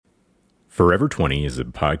Forever 20 is a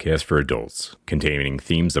podcast for adults containing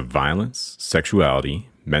themes of violence, sexuality,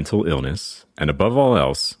 mental illness, and above all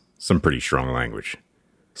else, some pretty strong language.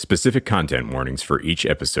 Specific content warnings for each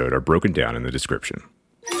episode are broken down in the description.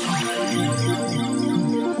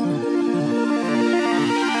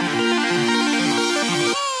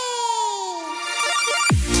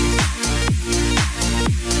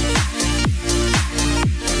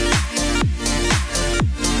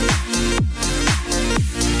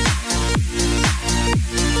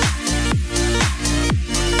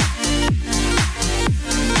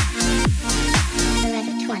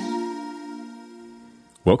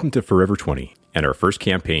 Welcome to Forever 20 and our first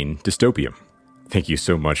campaign, Dystopium. Thank you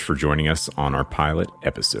so much for joining us on our pilot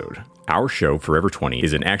episode. Our show, Forever 20,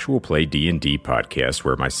 is an actual play D&D podcast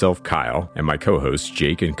where myself, Kyle, and my co-hosts,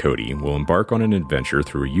 Jake and Cody, will embark on an adventure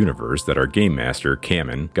through a universe that our game master,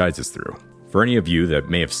 Cameron, guides us through. For any of you that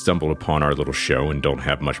may have stumbled upon our little show and don't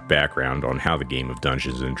have much background on how the game of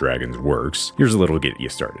Dungeons & Dragons works, here's a little to get you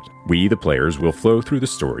started. We, the players, will flow through the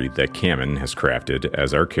story that Cameron has crafted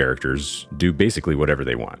as our characters do basically whatever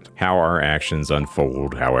they want. How our actions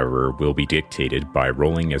unfold, however, will be dictated by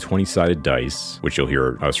rolling a 20-sided dice, which you'll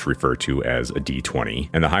hear us refer to as a D20,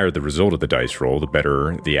 and the higher the result of the dice roll, the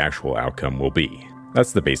better the actual outcome will be.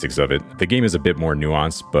 That's the basics of it. The game is a bit more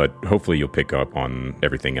nuanced, but hopefully you'll pick up on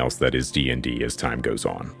everything else that is D&D as time goes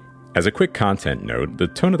on. As a quick content note, the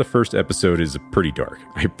tone of the first episode is pretty dark.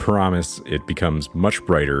 I promise it becomes much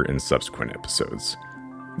brighter in subsequent episodes.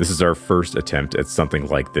 This is our first attempt at something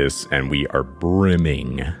like this, and we are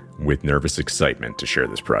brimming with nervous excitement to share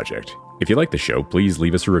this project. If you like the show, please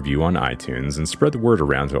leave us a review on iTunes and spread the word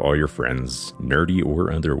around to all your friends, nerdy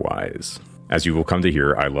or otherwise. As you will come to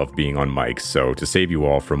hear, I love being on mic, so to save you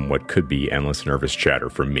all from what could be endless nervous chatter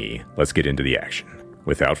from me, let's get into the action.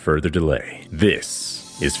 Without further delay,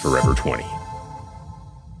 this is Forever 20.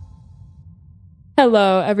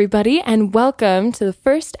 Hello, everybody, and welcome to the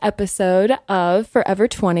first episode of Forever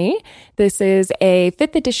 20. This is a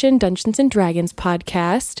 5th edition Dungeons & Dragons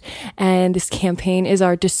podcast, and this campaign is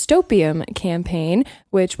our Dystopium campaign,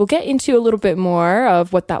 which we'll get into a little bit more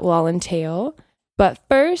of what that will all entail. But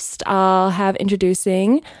first, I'll have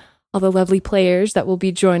introducing all the lovely players that will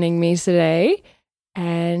be joining me today.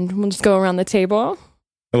 And we'll just go around the table.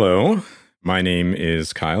 Hello, my name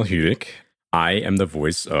is Kyle Hudick. I am the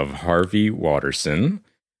voice of Harvey Watterson,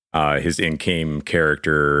 his in-game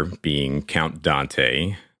character being Count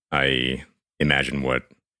Dante. I imagine what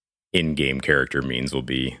in-game character means will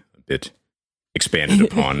be a bit expanded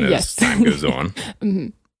upon as time goes on. Mm-hmm.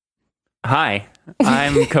 Hi,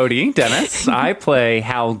 I'm Cody Dennis. I play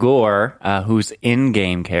Hal Gore, whose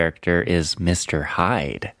in-game character is Mr.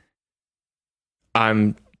 Hyde.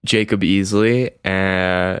 I'm Jacob Easley.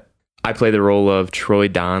 I play the role of Troy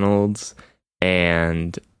Donalds,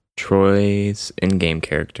 and Troy's in-game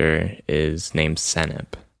character is named Senep.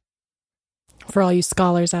 For all you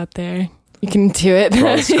scholars out there, you can do it. For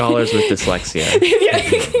all the scholars with dyslexia.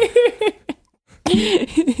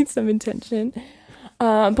 Need some intention.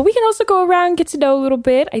 But we can also go around and get to know a little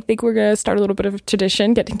bit. I think we're going to start a little bit of a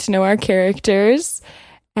tradition, getting to know our characters.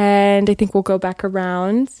 And I think we'll go back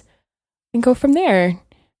around and go from there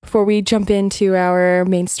before we jump into our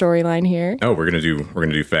main storyline here. Oh, we're gonna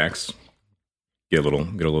do facts. Get a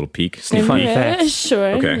little peek. Sneak Fun peek. facts.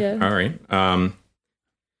 Sure. Okay. Yeah. All right.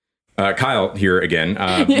 Kyle here again.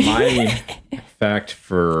 My fact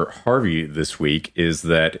for Harvey this week is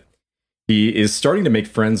that he is starting to make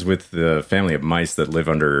friends with the family of mice that live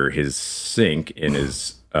under his sink in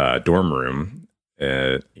his dorm room.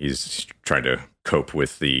 He's trying to cope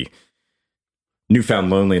with the newfound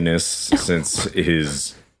loneliness since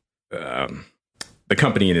his the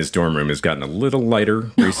company in his dorm room has gotten a little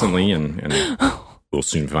lighter recently, and we'll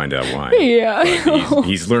soon find out why. Yeah,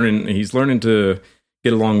 he's learning to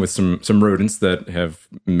get along with some rodents that have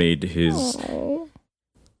made his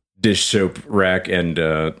dish soap rack and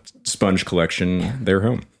sponge collection their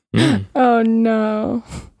home. Oh no.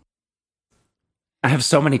 I have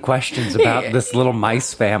so many questions about this little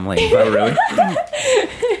mice family. Oh, really?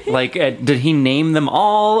 Like, did he name them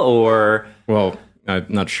all, or? Well, I'm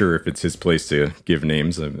not sure if it's his place to give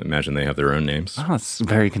names. I imagine they have their own names. Oh, it's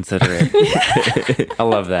very considerate. I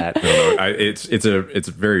love that. It's a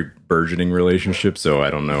very burgeoning relationship, so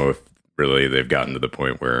I don't know if really they've gotten to the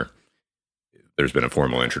point where there's been a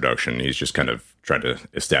formal introduction. He's just kind of trying to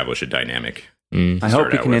establish a dynamic. I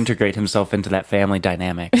hope he can integrate himself into that family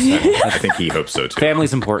dynamic. I think he hopes so too.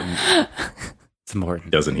 Family's important. It's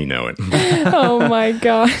important. Doesn't he know it? Oh my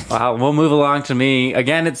god. Wow, we'll move along to me.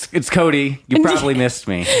 Again, it's Cody. You probably missed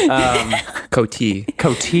me. Coty.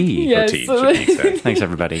 Coty. Yes. Thanks,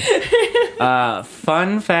 everybody.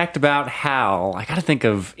 Fun fact about Hal. I got to think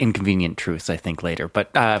of inconvenient truths, I think, later.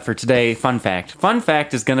 But for today, fun fact. Fun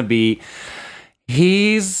fact is going to be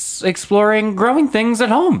he's exploring growing things at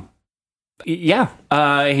home. Yeah.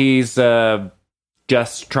 He's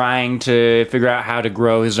just trying to figure out how to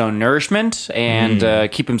grow his own nourishment and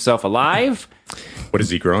keep himself alive. What is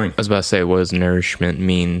he growing? I was about to say, what does nourishment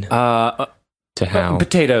mean to Hal?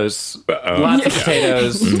 Potatoes. Lots of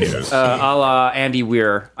potatoes. A la Andy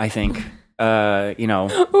Weir, I think.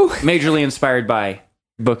 Majorly inspired by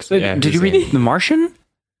books. Yeah, Did you read The Martian?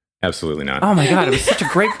 Absolutely not. Oh my god, it was such a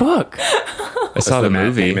great book. I saw the Matt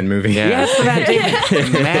movie. Damon movie. Yeah. Yes, Matt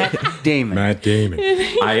Damon. Matt Damon.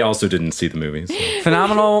 I also didn't see the movies. So.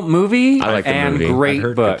 Phenomenal movie. I like the and movie. great I've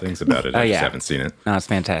heard book. good things about it. I yeah. just haven't seen it. No, it's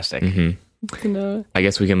fantastic. No. I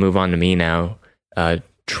guess we can move on to me now.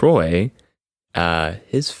 Troy,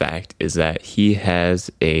 his fact is that he has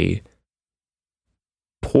a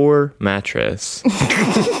poor mattress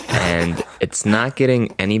and it's not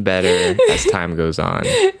getting any better as time goes on.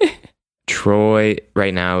 Troy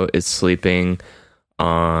right now is sleeping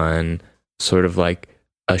on sort of like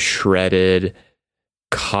a shredded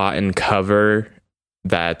cotton cover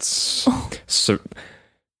that's, to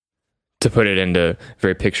put it into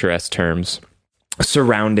very picturesque terms,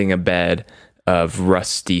 surrounding a bed of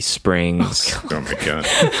rusty springs. Oh my god.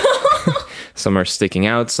 Some are sticking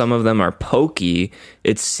out, some of them are pokey.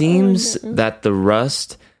 It seems that the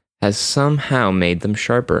rust has somehow made them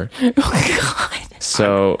sharper. Oh god.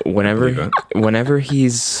 So whenever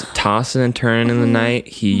he's tossing and turning in the night,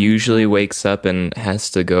 he usually wakes up and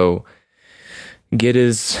has to go get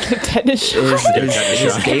his Tetanus shot.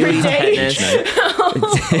 his daily tetanus,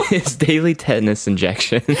 his daily tetanus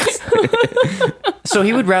injections. So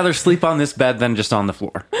he would rather sleep on this bed than just on the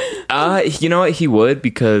floor. You know what? He would,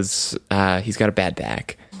 because he's got a bad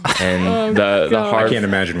back. And the God. hard, I can't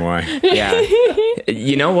imagine why. yeah.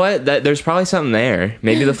 You know what? There's probably something there.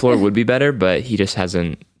 Maybe the floor would be better, but he just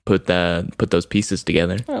hasn't put those pieces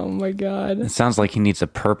together. Oh my god. It sounds like he needs a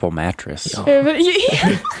purple mattress.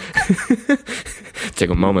 Take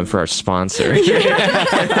a moment for our sponsor.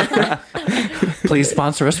 Please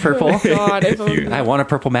sponsor us, Purple. God, I want a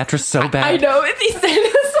purple mattress so bad. I know. He said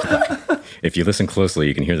this. If you listen closely,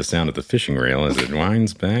 you can hear the sound of the fishing reel as it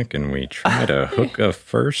winds back and we try to hook a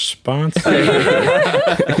first sponsor.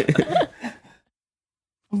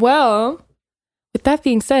 Well, with that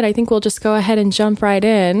being said, I think we'll just go ahead and jump right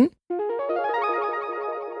in.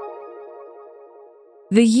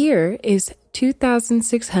 The year is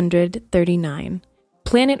 2639.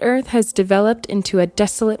 Planet Earth has developed into a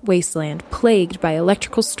desolate wasteland plagued by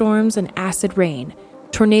electrical storms and acid rain,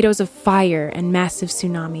 tornadoes of fire, and massive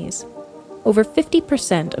tsunamis. Over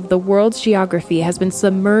 50% of the world's geography has been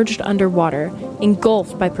submerged underwater,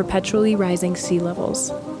 engulfed by perpetually rising sea levels.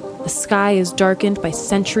 The sky is darkened by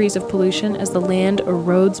centuries of pollution as the land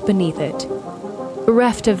erodes beneath it.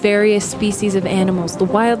 Bereft of various species of animals, the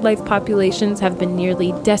wildlife populations have been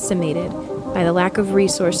nearly decimated by the lack of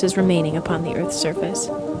resources remaining upon the Earth's surface.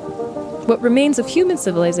 What remains of human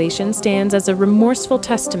civilization stands as a remorseful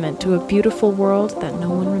testament to a beautiful world that no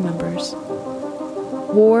one remembers.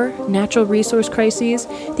 War, natural resource crises,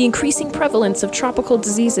 the increasing prevalence of tropical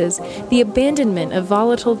diseases, the abandonment of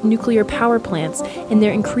volatile nuclear power plants, and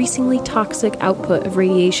their increasingly toxic output of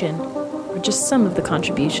radiation are just some of the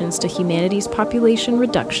contributions to humanity's population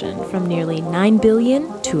reduction from nearly 9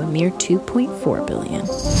 billion to a mere 2.4 billion.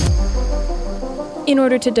 In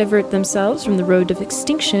order to divert themselves from the road of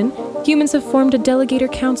extinction, humans have formed a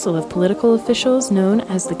delegator council of political officials known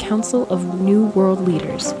as the Council of New World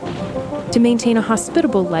Leaders. To maintain a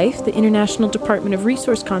hospitable life, the International Department of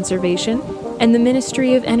Resource Conservation and the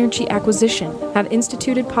Ministry of Energy Acquisition have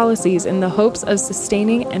instituted policies in the hopes of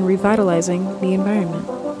sustaining and revitalizing the environment.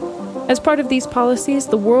 As part of these policies,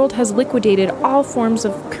 the world has liquidated all forms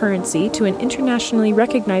of currency to an internationally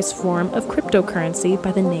recognized form of cryptocurrency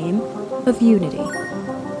by the name of Unity.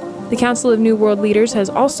 The Council of New World Leaders has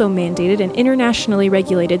also mandated and internationally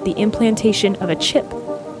regulated the implantation of a chip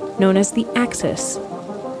known as the Axis,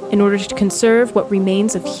 in order to conserve what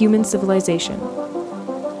remains of human civilization.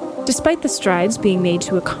 Despite the strides being made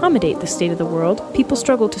to accommodate the state of the world, people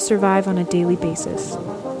struggle to survive on a daily basis.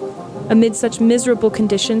 Amid such miserable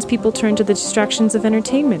conditions, people turn to the distractions of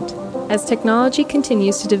entertainment. As technology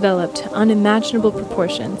continues to develop to unimaginable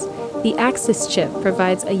proportions, the Axis chip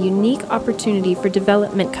provides a unique opportunity for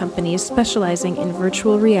development companies specializing in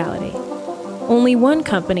virtual reality. Only one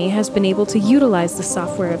company has been able to utilize the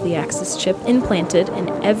software of the Axis chip implanted in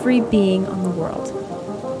every being on the world.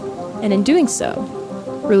 And in doing so,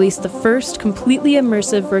 released the first completely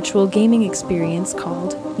immersive virtual gaming experience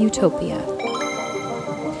called YouTopia.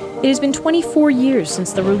 It has been 24 years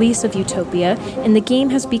since the release of YouTopia, and the game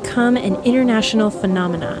has become an international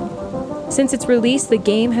phenomenon. Since its release, the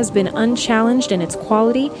game has been unchallenged in its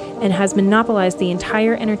quality and has monopolized the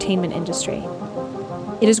entire entertainment industry.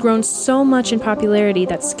 It has grown so much in popularity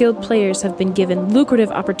that skilled players have been given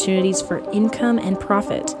lucrative opportunities for income and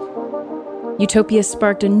profit. YouTopia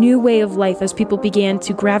sparked a new way of life as people began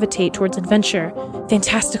to gravitate towards adventure,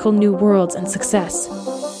 fantastical new worlds, and success.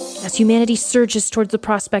 As humanity surges towards the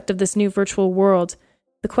prospect of this new virtual world,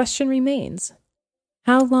 the question remains,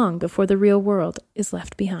 how long before the real world is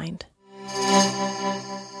left behind?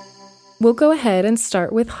 We'll go ahead and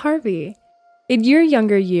start with Harvey. In your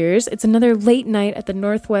younger years, it's another late night at the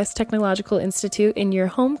Northwest Technological Institute in your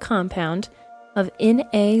home compound of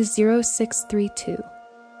NA0632.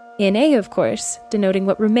 NA, of course, denoting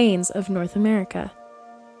what remains of North America.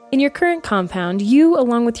 In your current compound, you,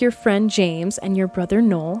 along with your friend James and your brother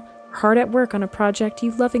Noel, are hard at work on a project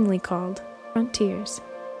you lovingly called Frontiers.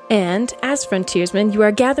 And, as frontiersmen, you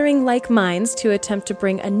are gathering like minds to attempt to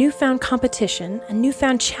bring a newfound competition, a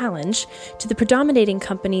newfound challenge, to the predominating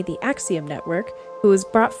company, the Axiom Network, who has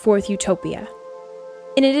brought forth YouTopia.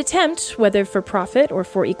 In an attempt, whether for profit or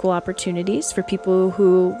for equal opportunities for people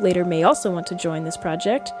who later may also want to join this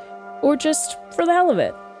project, or just for the hell of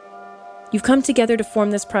it. You've come together to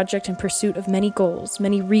form this project in pursuit of many goals,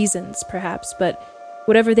 many reasons, perhaps, but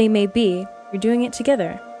whatever they may be, you're doing it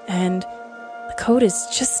together, and the code is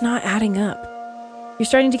just not adding up. You're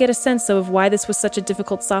starting to get a sense, though, of why this was such a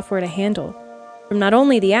difficult software to handle. From not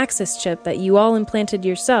only the Axis chip that you all implanted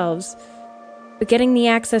yourselves, but getting the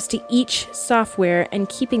access to each software and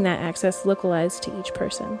keeping that access localized to each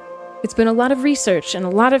person. It's been a lot of research and a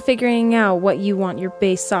lot of figuring out what you want your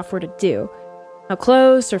base software to do. How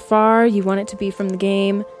close or far you want it to be from the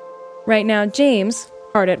game. Right now, James,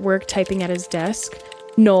 hard at work typing at his desk.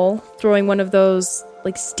 Noel, throwing one of those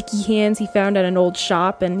sticky hands he found at an old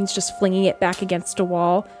shop, and he's just flinging it back against a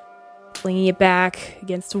wall. Flinging it back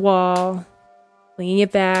against a wall. Flinging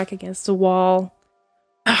it back against a wall.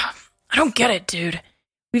 I don't get it, dude.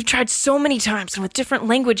 We've tried so many times and with different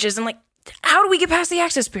languages, and how do we get past the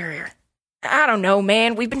access barrier? I don't know,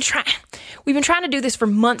 man. We've been trying to do this for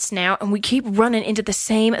months now, and we keep running into the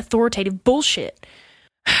same authoritative bullshit.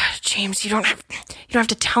 James, you don't have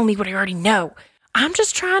to tell me what I already know. I'm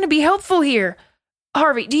just trying to be helpful here.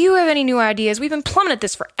 Harvey, do you have any new ideas? We've been plumbing at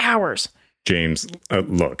this for hours. James,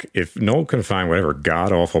 look, if Noel can find whatever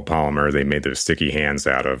god-awful polymer they made those sticky hands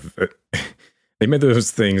out of, they made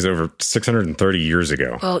those things over 630 years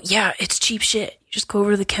ago. Well, yeah, it's cheap shit. You just go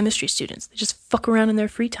over to the chemistry students. They just fuck around in their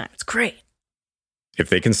free time. It's great. If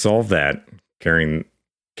they can solve that, carrying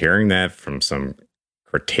that from some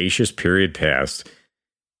Cretaceous period past,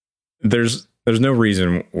 there's no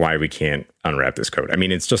reason why we can't unwrap this code. I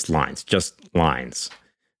mean, it's just lines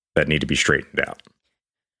that need to be straightened out.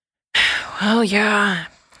 Well, yeah,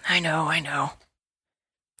 I know.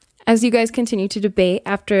 As you guys continue to debate,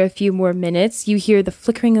 after a few more minutes, you hear the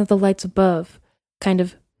flickering of the lights above, kind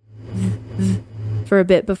of for a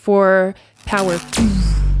bit before power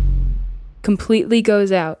completely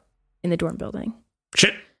goes out in the dorm building.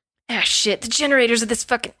 Shit. Ah, shit, the generators of this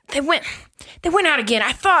they went out again.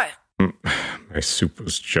 I thought... My soup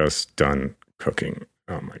was just done cooking.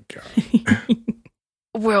 Oh my God.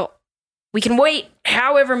 Well, we can wait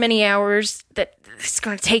however many hours that it's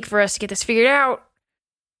going to take for us to get this figured out.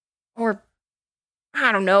 Or,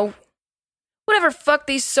 I don't know, whatever fuck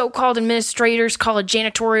these so-called administrators call a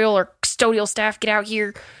janitorial or custodial staff get out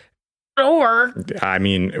here. Or... I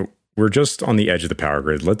mean, we're just on the edge of the power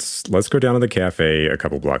grid. Let's go down to the cafe a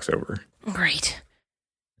couple blocks over. Great.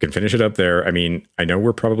 We can finish it up there. I mean, I know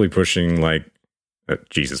we're probably pushing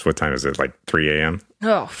Jesus, what time is it? 3 a.m.?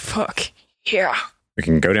 Oh, fuck. Yeah. We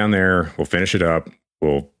can go down there. We'll finish it up.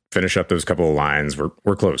 We'll finish up those couple of lines.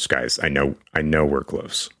 We're close, guys. I know we're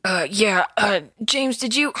close. Yeah. James,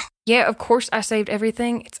 did you... Yeah, of course I saved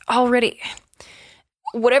everything. It's all ready.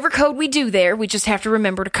 Whatever code we do there, we just have to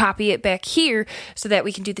remember to copy it back here so that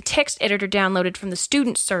we can do the text editor downloaded from the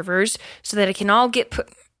student servers so that it can all get put...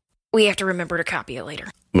 We have to remember to copy it later.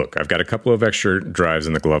 Look, I've got a couple of extra drives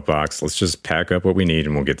in the glove box. Let's just pack up what we need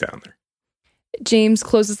and we'll get down there. James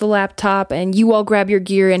closes the laptop and you all grab your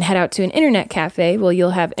gear and head out to an internet cafe. Well,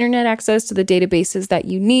 you'll have internet access to the databases that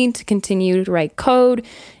you need to continue to write code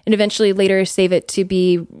and eventually later save it to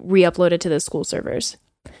be re-uploaded to the school servers.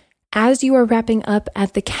 As you are wrapping up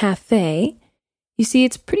at the cafe, You see,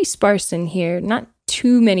 it's pretty sparse in here. Not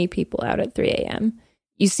too many people out at 3 a.m.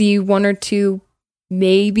 You see one or two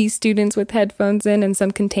maybe students with headphones in and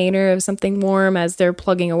some container of something warm as they're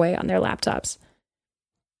plugging away on their laptops.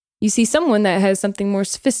 You see someone that has something more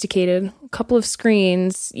sophisticated, a couple of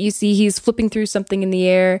screens. You see he's flipping through something in the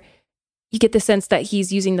air. You get the sense that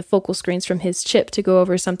he's using the focal screens from his chip to go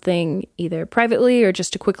over something either privately or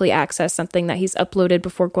just to quickly access something that he's uploaded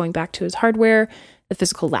before going back to his hardware, the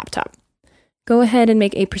physical laptop. Go ahead and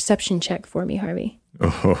make a perception check for me, Harvey.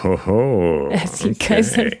 As you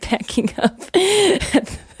guys are packing up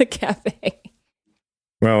at the cafe.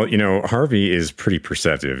 Well, Harvey is pretty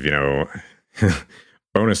perceptive,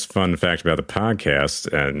 Bonus fun fact about the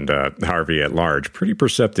podcast and Harvey at large, pretty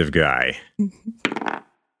perceptive guy.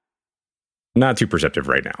 Not too perceptive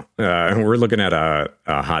right now. We're looking at a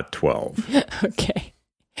hot 12. Okay.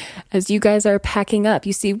 As you guys are packing up,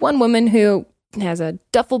 you see one woman who has a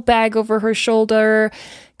duffel bag over her shoulder,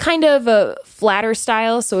 kind of a flatter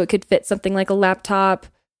style, so it could fit something like a laptop,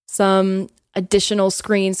 some additional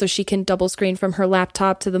screen so she can double screen from her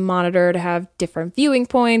laptop to the monitor to have different viewing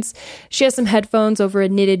points. She has some headphones over a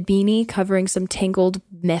knitted beanie covering some tangled,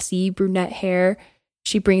 messy brunette hair.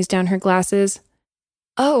 She brings down her glasses.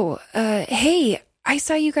 Oh, hey, I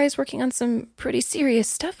saw you guys working on some pretty serious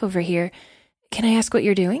stuff over here. Can I ask what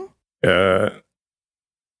you're doing?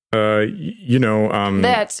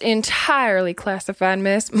 That's entirely classified,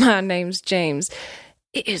 miss. My name's James.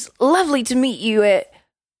 It is lovely to meet you at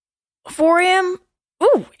 4 a.m.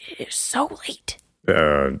 Ooh, it is so late.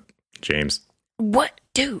 James. What?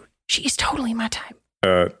 Dude, she's totally my type.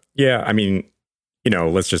 Yeah, I mean,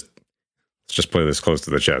 let's just play this close to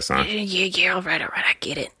the chest, huh? Yeah, all right, I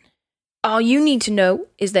get it. All you need to know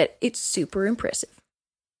is that it's super impressive.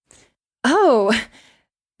 Oh,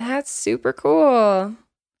 that's super cool.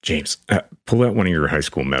 James, pull out one of your high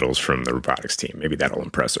school medals from the robotics team. Maybe that'll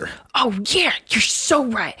impress her. Oh, yeah, you're so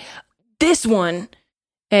right. This one.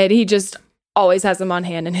 And he just always has them on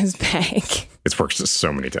hand in his bag. It's worked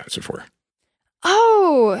so many times before.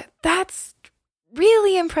 Oh, that's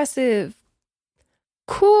really impressive.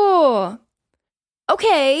 Cool.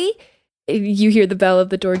 Okay. You hear the bell of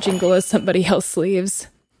the door jingle as somebody else leaves.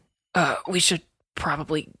 We should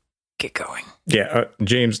probably get going. Yeah,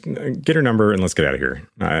 James, get her number and let's get out of here.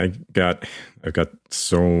 I've got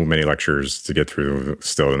so many lectures to get through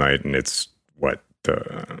still tonight, and it's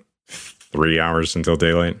 3 hours until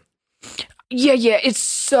daylight. Yeah, it's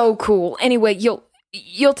so cool. Anyway,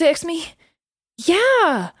 you'll text me?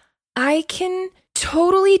 Yeah, I can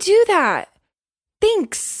totally do that.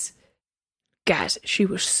 Thanks. Guys, she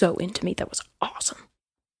was so into me. That was awesome.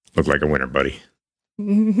 Look like a winner, buddy.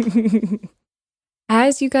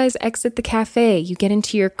 As you guys exit the cafe, you get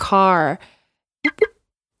into your car.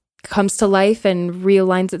 Comes to life and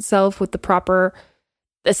realigns itself with the proper...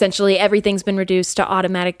 Essentially, everything's been reduced to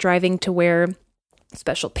automatic driving to where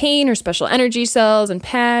special paint or special energy cells and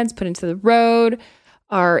pads put into the road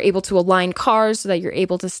are able to align cars so that you're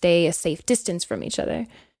able to stay a safe distance from each other.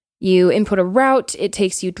 You input a route, it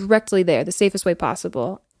takes you directly there, the safest way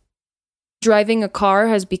possible. Driving a car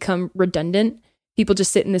has become redundant. People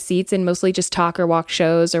just sit in the seats and mostly just talk or walk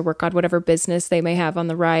shows or work on whatever business they may have on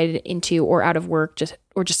the ride into or out of work, just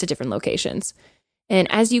to different locations. And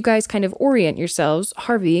as you guys kind of orient yourselves,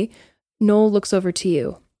 Harvey, Noel looks over to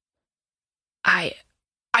you. I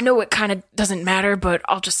know it kind of doesn't matter, but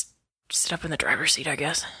I'll just sit up in the driver's seat, I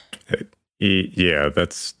guess. Yeah,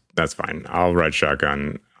 that's fine. I'll ride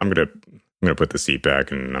shotgun. I'm gonna put the seat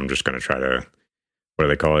back, and I'm just gonna try to, what do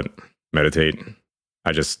they call it? Meditate.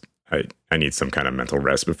 I need some kind of mental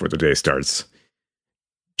rest before the day starts.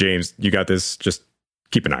 James, you got this. Just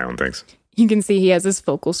keep an eye on things. You can see he has his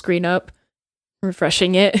focal screen up,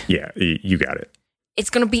 refreshing it. Yeah, you got it. It's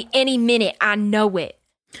gonna be any minute. I know it.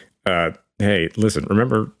 Hey, listen.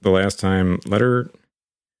 Remember the last time? Let her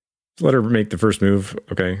make the first move.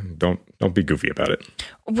 Okay, don't be goofy about it.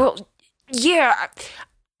 Well, yeah,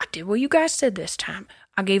 I did what you guys said this time.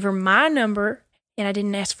 I gave her my number, and I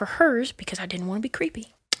didn't ask for hers because I didn't want to be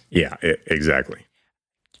creepy. Yeah, exactly.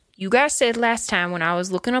 You guys said last time when I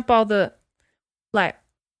was looking up all the,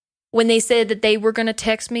 when they said that they were going to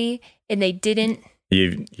text me and they didn't.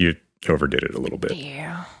 You overdid it a little bit.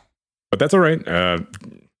 Yeah. But that's all right.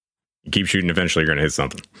 Keep shooting. Eventually, you're going to hit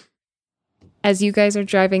something. As you guys are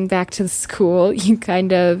driving back to the school, you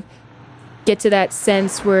kind of get to that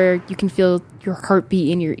sense where you can feel your heartbeat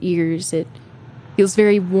in your ears. It feels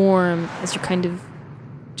very warm as you're kind of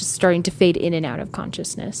just starting to fade in and out of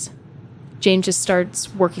consciousness. James just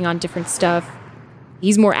starts working on different stuff.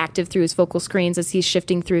 He's more active through his focal screens as he's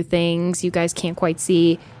shifting through things you guys can't quite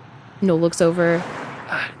see. Noel looks over.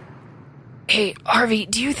 Hey, Harvey,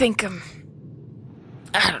 do you think,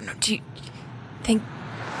 I don't know, you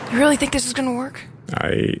really think this is gonna work?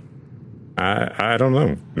 I don't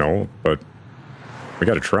know, no, but we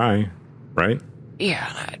gotta try, right?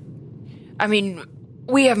 Yeah, I mean,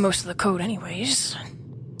 we have most of the code anyways.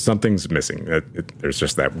 Something's missing. There's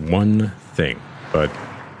just that one thing, but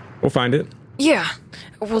we'll find it. Yeah,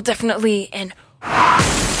 we'll definitely, and...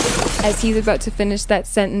 As he's about to finish that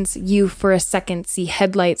sentence, you, for a second, see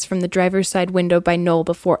headlights from the driver's side window by Noel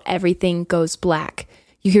before everything goes black.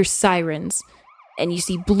 You hear sirens, and you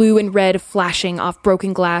see blue and red flashing off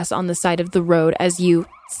broken glass on the side of the road as you,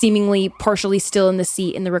 seemingly partially still in the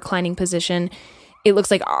seat in the reclining position, it looks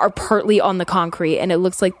like are partly on the concrete, and it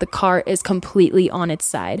looks like the car is completely on its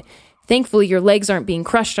side. Thankfully, your legs aren't being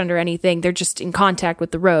crushed under anything. They're just in contact with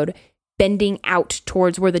the road, bending out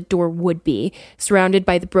towards where the door would be, surrounded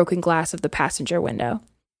by the broken glass of the passenger window.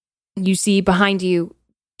 You see behind you,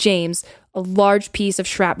 James, a large piece of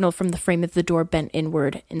shrapnel from the frame of the door bent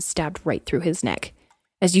inward and stabbed right through his neck.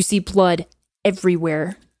 As you see blood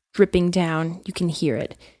everywhere, dripping down, you can hear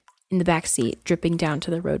it in the back seat, dripping down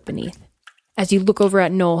to the road beneath. As you look over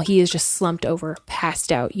at Noel, he is just slumped over,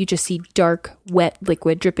 passed out. You just see dark, wet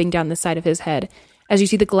liquid dripping down the side of his head. As you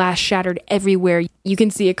see the glass shattered everywhere, you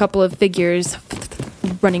can see a couple of figures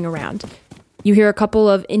running around. You hear a couple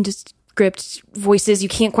of indescript voices. You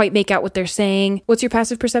can't quite make out what they're saying. What's your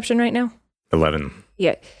passive perception right now? 11.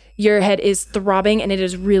 Yeah. Your head is throbbing, and it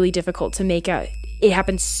is really difficult to make out. It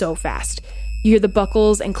happens so fast. You hear the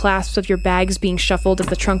buckles and clasps of your bags being shuffled as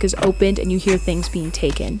the trunk is opened, and you hear things being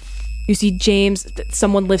taken. You see James,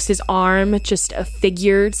 someone lifts his arm, just a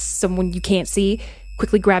figure, someone you can't see,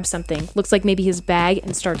 quickly grabs something, looks like maybe his bag,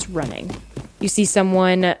 and starts running. You see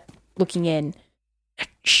someone looking in.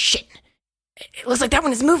 Shit. It looks like that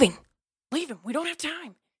one is moving. Leave him. We don't have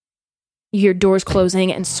time. You hear doors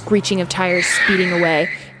closing and screeching of tires speeding away,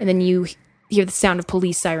 and then you hear the sound of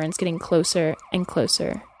police sirens getting closer and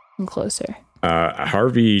closer and closer.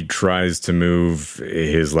 Harvey tries to move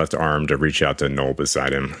his left arm to reach out to Noel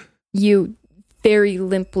beside him. You very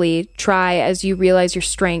limply try as you realize your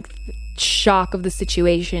strength. Shock of the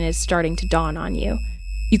situation is starting to dawn on you.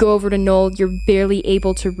 You go over to Noel. You're barely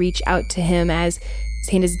able to reach out to him as his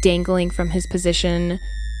hand is dangling from his position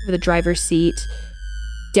over the driver's seat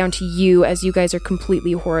down to you as you guys are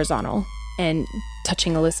completely horizontal, and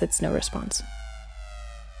touching elicits no response.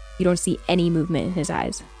 You don't see any movement in his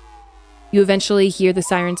eyes. You eventually hear the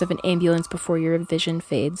sirens of an ambulance before your vision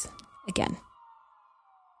fades again.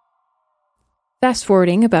 Fast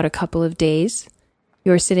forwarding about a couple of days,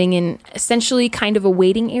 you're sitting in essentially kind of a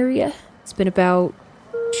waiting area. It's been about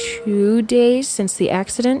 2 days since the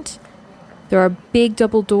accident. There are big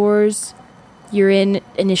double doors. You're in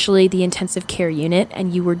initially the intensive care unit,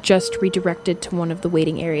 and you were just redirected to one of the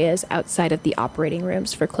waiting areas outside of the operating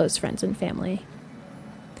rooms for close friends and family.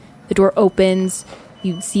 The door opens.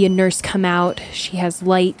 You see a nurse come out. She has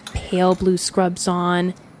light, pale blue scrubs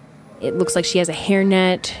on. It looks like she has a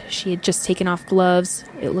hairnet. She had just taken off gloves.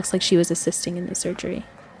 It looks like she was assisting in the surgery.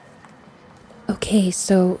 Okay,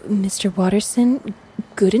 so Mr. Watterson,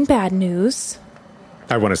 good and bad news.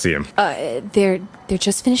 I want to see him. They're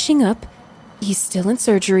just finishing up. He's still in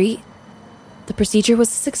surgery. The procedure was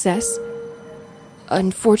a success.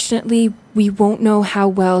 Unfortunately, we won't know how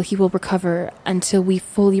well he will recover until we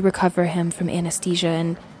fully recover him from anesthesia.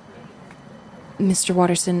 And Mr.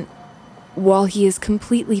 Watterson, while he is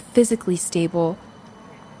completely physically stable,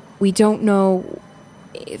 we don't know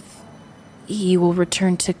if he will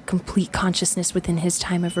return to complete consciousness within his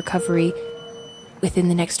time of recovery, within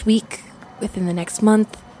the next week, within the next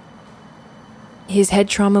month. His head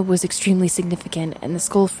trauma was extremely significant, and the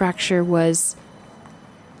skull fracture was...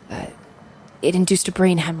 it induced a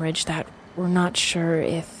brain hemorrhage that we're not sure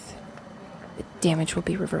if the damage will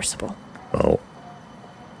be reversible. Well,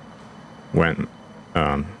 when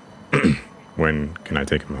can I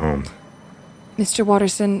take him home? Mr.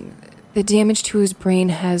 Watterson, the damage to his brain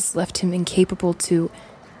has left him incapable to,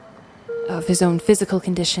 of his own physical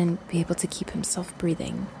condition, be able to keep himself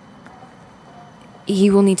breathing.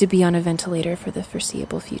 He will need to be on a ventilator for the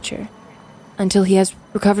foreseeable future, until he has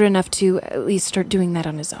recovered enough to at least start doing that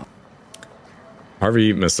on his own.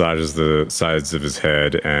 Harvey massages the sides of his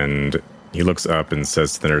head, and he looks up and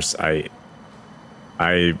says to the nurse,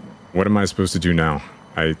 what am I supposed to do now?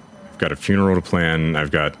 I've got a funeral to plan.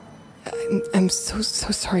 I'm so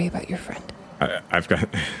sorry about your friend. I've got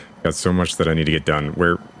so much that I need to get done.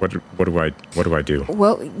 What do I do?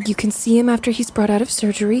 Well, you can see him after he's brought out of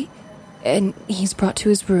surgery, and he's brought to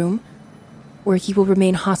his room, where he will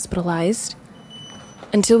remain hospitalized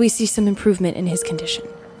until we see some improvement in his condition.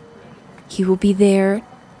 He will be there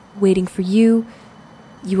waiting for you.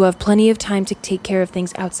 You have plenty of time to take care of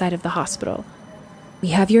things outside of the hospital. We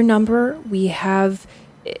have your number. We have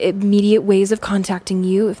immediate ways of contacting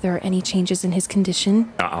you if there are any changes in his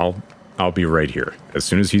condition. I'll be right here. As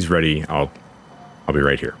soon as he's ready, I'll be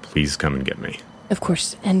right here. Please come and get me. Of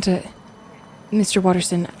course. And, Mr.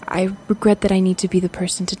 Watterson, I regret that I need to be the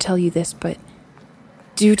person to tell you this, but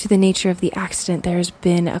due to the nature of the accident, there has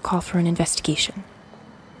been a call for an investigation.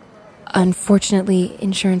 Unfortunately,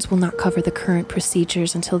 insurance will not cover the current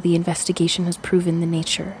procedures until the investigation has proven the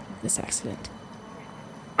nature of this accident.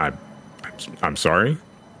 I'm sorry?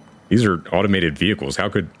 These are automated vehicles. How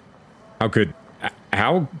could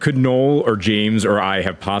Noel or James or I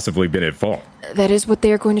have possibly been at fault? That is what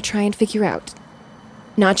they are going to try and figure out.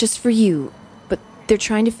 Not just for you, but they're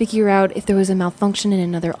trying to figure out if there was a malfunction in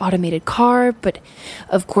another automated car, but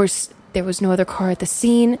of course there was no other car at the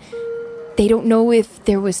scene. They don't know if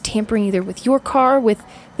there was tampering either with your car, with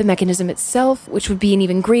the mechanism itself, which would be an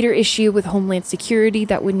even greater issue with Homeland Security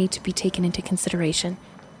that would need to be taken into consideration.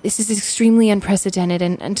 This is extremely unprecedented,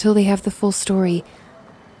 and until they have the full story,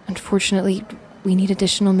 unfortunately, we need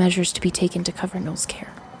additional measures to be taken to cover Noel's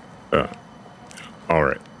care. All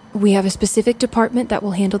right. We have a specific department that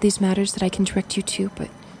will handle these matters that I can direct you to, but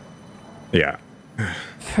Yeah.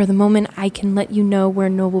 for the moment, I can let you know where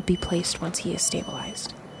Noel will be placed once he is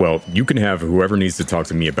stabilized. Well, you can have whoever needs to talk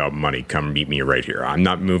to me about money come meet me right here. I'm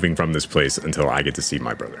not moving from this place until I get to see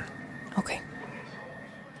my brother. Okay.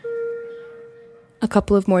 A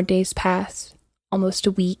couple of more days pass, almost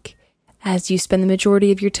a week, as you spend the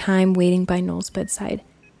majority of your time waiting by Noel's bedside.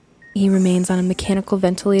 He remains on a mechanical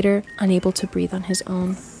ventilator, unable to breathe on his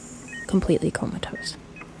own, completely comatose.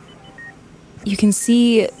 You can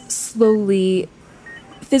see slowly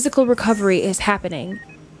physical recovery is happening,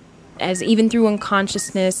 as even through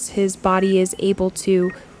unconsciousness, his body is able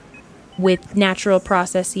to, with natural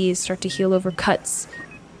processes, start to heal over cuts.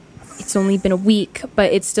 It's only been a week,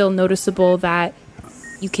 but it's still noticeable that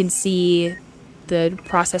you can see the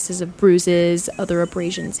processes of bruises, other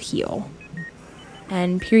abrasions heal.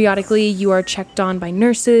 And periodically you are checked on by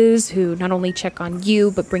nurses who not only check on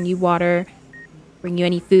you, but bring you water, bring you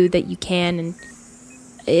any food that you can. And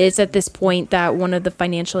it's at this point that one of the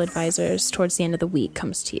financial advisors towards the end of the week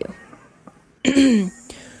comes to you.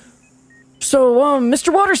 So,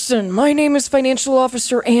 Mr. Watterson, my name is Financial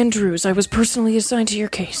Officer Andrews. I was personally assigned to your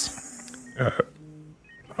case.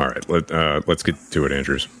 All right, let's get to it,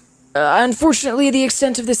 Andrews. Unfortunately, the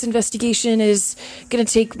extent of this investigation is going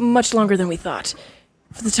to take much longer than we thought.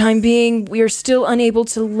 For the time being, we are still unable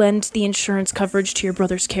to lend the insurance coverage to your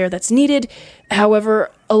brother's care that's needed.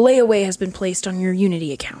 However, a layaway has been placed on your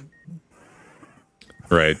Unity account.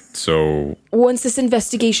 Right, so... Once this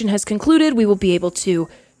investigation has concluded, we will be able to,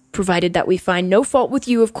 provided that we find no fault with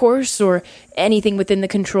you, of course, or anything within the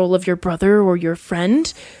control of your brother or your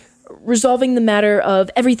friend, resolving the matter of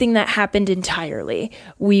everything that happened entirely.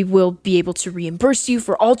 We will be able to reimburse you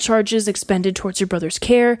for all charges expended towards your brother's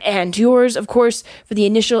care, and yours, of course, for the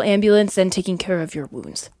initial ambulance and taking care of your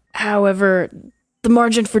wounds. However, the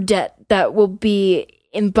margin for debt that will be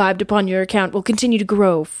imbibed upon your account will continue to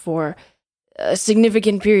grow for a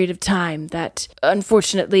significant period of time that,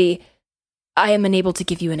 unfortunately, I am unable to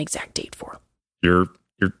give you an exact date for. You're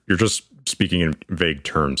just speaking in vague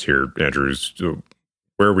terms here, Andrews. So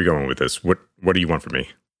where are we going with this? What do you want from me?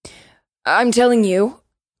 I'm telling you,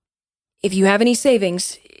 if you have any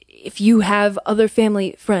savings, if you have other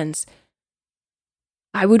family friends,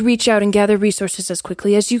 I would reach out and gather resources as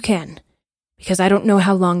quickly as you can, because I don't know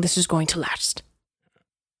how long this is going to last.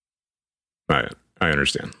 I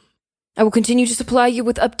understand. I will continue to supply you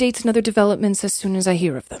with updates and other developments as soon as I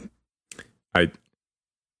hear of them.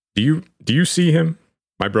 Do you see him,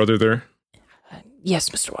 my brother there? Yes,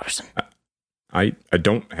 Mr. Watterson. I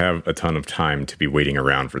don't have a ton of time to be waiting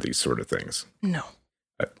around for these sort of things. No.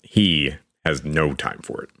 He has no time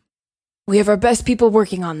for it. We have our best people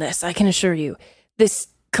working on this, I can assure you. This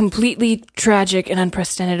completely tragic and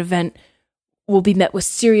unprecedented event will be met with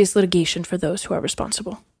serious litigation for those who are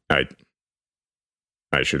responsible.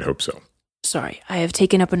 I should hope so. Sorry, I have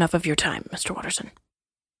taken up enough of your time, Mr. Watterson.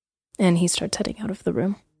 And he starts heading out of the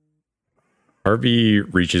room. Harvey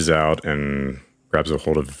reaches out and grabs a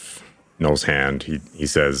hold of Noel's hand. He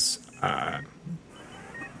says, I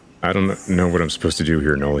don't know what I'm supposed to do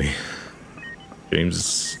here, Noli.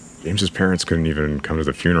 James's parents couldn't even come to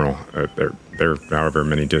the funeral. They're however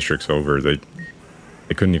many districts over. They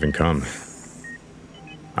couldn't even come.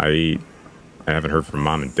 I haven't heard from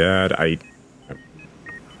Mom and Dad.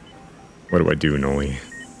 What do I do, Noli?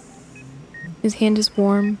 His hand is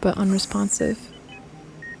warm but unresponsive,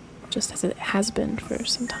 just as it has been for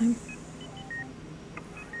some time.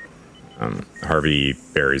 Harvey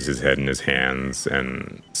buries his head in his hands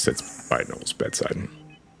and sits by Noel's bedside.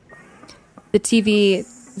 The TV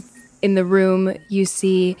in the room, you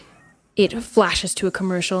see it flashes to a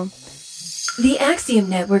commercial. The Axiom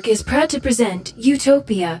Network is proud to present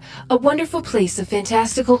YouTopia, a wonderful place of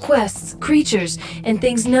fantastical quests, creatures, and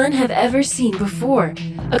things none have ever seen before.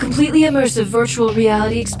 A completely immersive virtual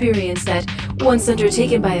reality experience that, once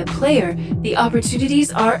undertaken by a player, the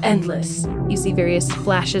opportunities are endless. You see various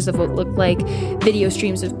flashes of what look like video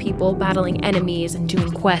streams of people battling enemies and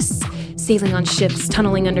doing quests, sailing on ships,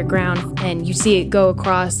 tunneling underground, and you see it go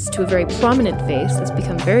across to a very prominent face that's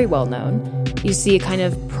become very well known. You see a kind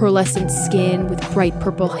of pearlescent skin with bright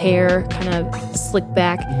purple hair, kind of slicked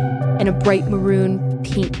back, and a bright maroon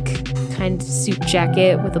pink kind of suit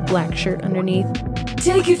jacket with a black shirt underneath.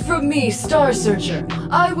 Take it from me, Star Searcher.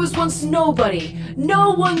 I was once nobody.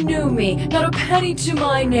 No one knew me, not a penny to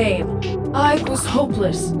my name. I was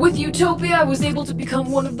hopeless. With YouTopia, I was able to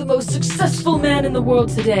become one of the most successful men in the world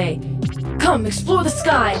today. Come, explore the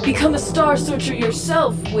sky. Become a Star Searcher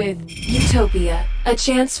yourself with YouTopia, a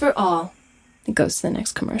chance for all. It goes to the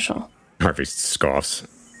next commercial. Harvey scoffs.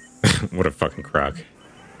 What a fucking crock.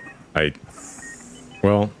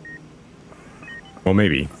 Well,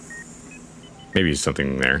 maybe. Maybe there's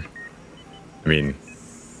something there. I mean,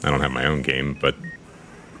 I don't have my own game, but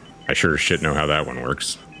I sure as shit know how that one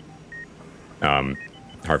works.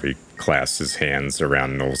 Harvey clasps his hands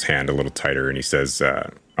around Noel's hand a little tighter, and he says,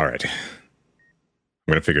 all right, I'm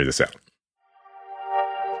going to figure this out.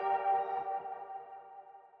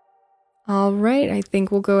 All right, I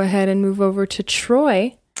think we'll go ahead and move over to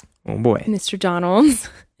Troy. Oh boy. Mr. Donalds.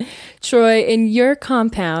 Troy, in your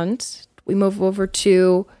compound, we move over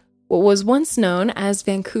to what was once known as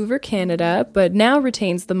Vancouver, Canada, but now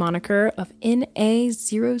retains the moniker of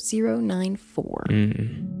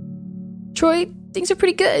NA0094. Troy, things are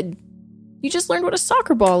pretty good. You just learned what a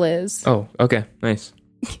soccer ball is. Oh, okay. Nice.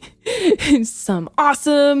 Some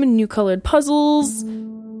awesome new colored puzzles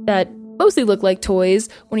that mostly look like toys.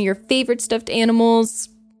 One of your favorite stuffed animals.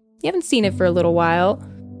 You haven't seen it for a little while.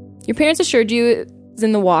 Your parents assured you it's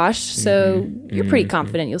in the wash, so you're pretty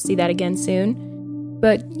confident you'll see that again soon.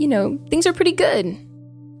 But, you know, things are pretty good. A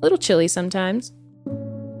little chilly sometimes.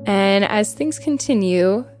 And as things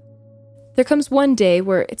continue, there comes one day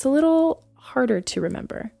where it's a little harder to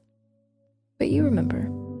remember. But you remember.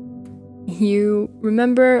 You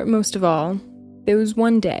remember most of all, there was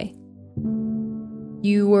one day.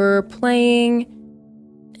 You were playing,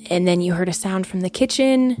 and then you heard a sound from the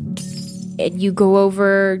kitchen, and you go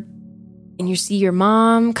over, and you see your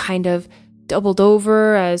mom kind of doubled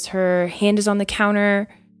over as her hand is on the counter.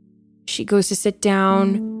 She goes to sit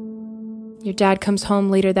down. Your dad comes home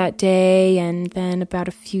later that day, and then about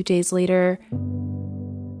a few days later,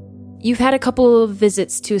 you've had a couple of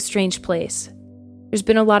visits to a strange place. There's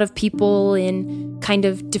been a lot of people in kind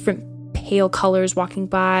of different pale colors walking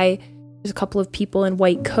by. There's a couple of people in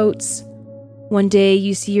white coats. One day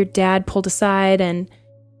you see your dad pulled aside and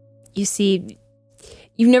you've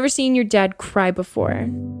never seen your dad cry before,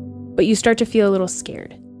 but you start to feel a little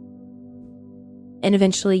scared. And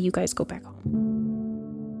eventually you guys go back home.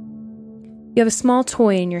 You have a small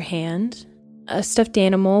toy in your hand, a stuffed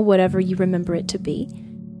animal, whatever you remember it to be.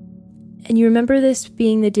 And you remember this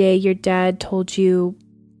being the day your dad told you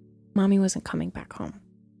Mommy wasn't coming back home.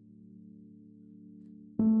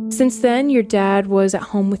 Since then, your dad was at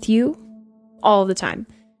home with you all the time.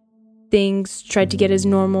 Things tried to get as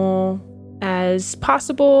normal as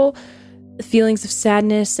possible. The feelings of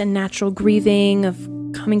sadness and natural grieving, of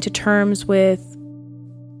coming to terms with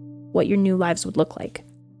what your new lives would look like.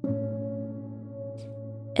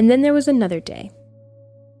 And then there was another day.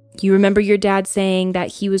 You remember your dad saying that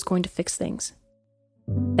he was going to fix things,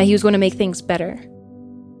 that he was going to make things better,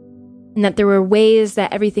 and that there were ways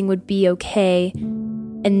that everything would be okay,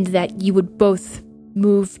 and that you would both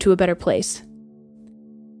move to a better place.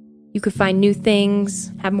 You could find new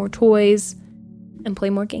things, have more toys, and play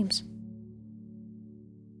more games.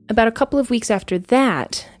 About a couple of weeks after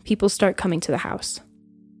that, people start coming to the house.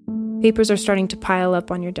 Papers are starting to pile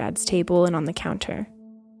up on your dad's table and on the counter.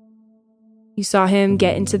 You saw him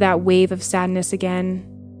get into that wave of sadness again.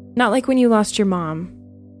 Not like when you lost your mom.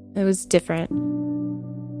 It was different.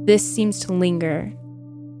 This seems to linger.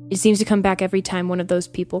 It seems to come back every time one of those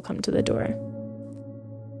people come to the door.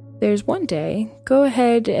 There's one day. Go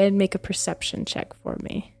ahead and make a perception check for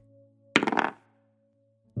me.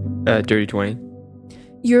 Dirty 20.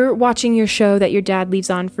 You're watching your show that your dad leaves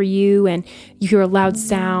on for you, and you hear a loud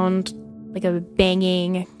sound, like a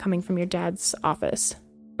banging, coming from your dad's office.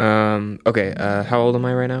 Okay, how old am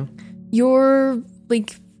I right now? You're,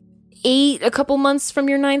 8, a couple months from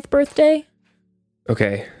your 9th birthday.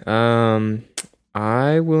 Okay.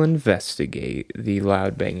 I will investigate the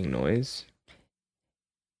loud banging noise.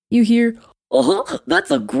 You hear,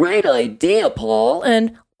 That's a great idea, Paul.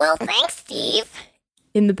 and Well, thanks, Steve.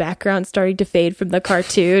 in the background starting to fade from the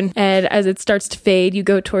cartoon. And as it starts to fade, you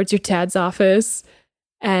go towards your dad's office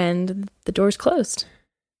and the door's closed.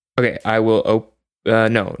 Okay, I will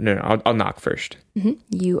no. I'll knock first.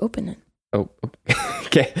 You open it. Oh,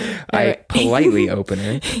 okay. I right. politely open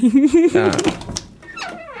it.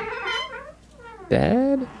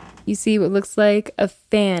 Dad? You see what looks like a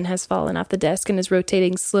fan has fallen off the desk and is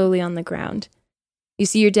rotating slowly on the ground. You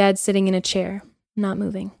see your dad sitting in a chair, not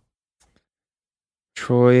moving.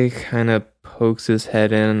 Troy kind of pokes his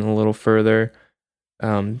head in a little further,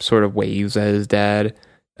 sort of waves at his dad.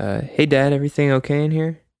 Hey, Dad, everything okay in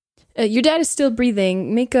here? Your dad is still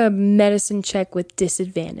breathing. Make a medicine check with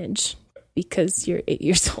disadvantage because you're 8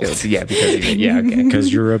 years old. Yeah, okay.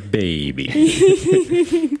 Because you're a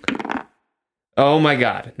baby. Oh my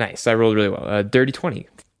God, nice. I rolled really well. Dirty 20.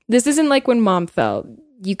 This isn't like when Mom fell.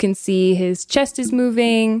 You can see his chest is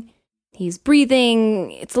moving. He's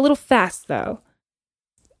breathing. It's a little fast, though.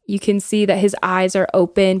 You can see that his eyes are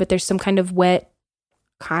open, but there's some kind of wet,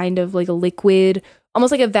 kind of like a liquid,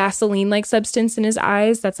 almost like a Vaseline-like substance in his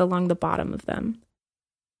eyes that's along the bottom of them.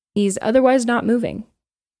 He's otherwise not moving.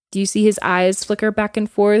 Do you see his eyes flicker back and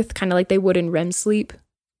forth, kind of like they would in REM sleep?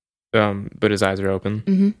 But his eyes are open.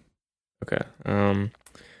 Mm-hmm. Okay.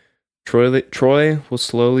 Troy will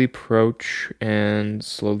slowly approach and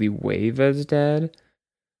slowly wave at his dad.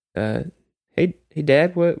 Hey,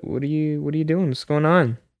 Dad, what are you doing? What's going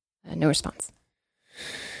on? No response.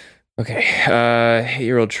 Okay.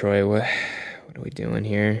 8-year-old Troy, what are we doing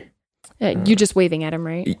here? You're just waving at him,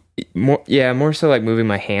 right? More so like moving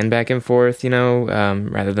my hand back and forth,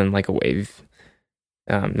 rather than like a wave.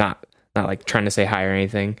 Not like trying to say hi or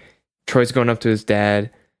anything. Troy's going up to his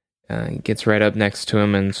dad. He gets right up next to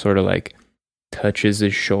him and sort of like touches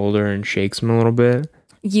his shoulder and shakes him a little bit.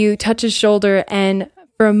 You touch his shoulder, and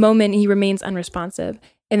for a moment he remains unresponsive.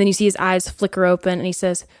 And then you see his eyes flicker open, and he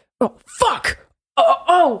says, Oh, fuck!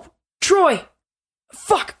 Troy!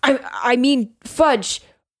 Fuck! I mean, fudge.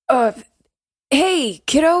 Hey,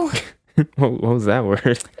 kiddo. What was that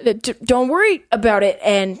word? Don't worry about it,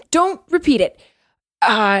 and don't repeat it.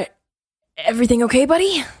 Everything okay,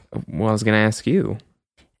 buddy? Well, I was gonna ask you.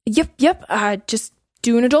 Yep. Just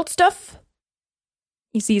doing adult stuff.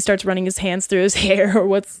 you see he starts running his hands through his hair or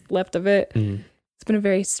what's left of it. Mm. It's been a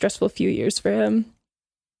very stressful few years for him.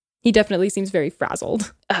 He definitely seems very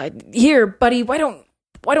frazzled. Here, buddy, why don't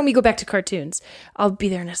we go back to cartoons? I'll be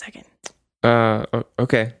there in a second.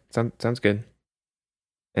 Okay. Sounds good.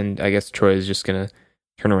 And I guess Troy is just gonna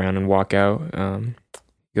turn around and walk out.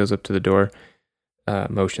 He goes up to the door,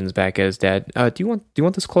 motions back at his dad. Do you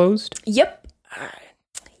want this closed? Yep,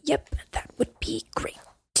 that would be great.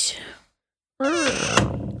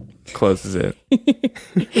 Closes it.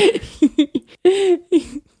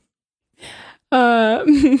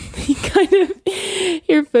 You kind of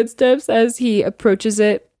hear footsteps as he approaches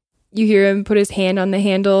it. You hear him put his hand on the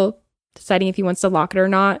handle, deciding if he wants to lock it or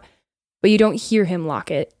not, but you don't hear him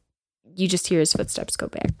lock it. You just hear his footsteps go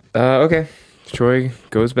back. Okay. Troy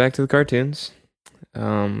goes back to the cartoons.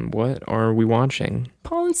 What are we watching?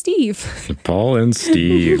 Paul and Steve. Paul and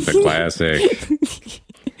Steve, the classic.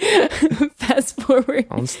 Fast forward.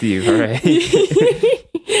 Paul and Steve, all right.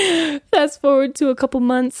 Fast forward to a couple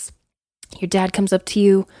months. Your dad comes up to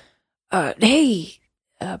you. Hey,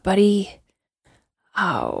 buddy.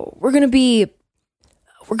 We're gonna be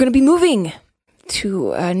moving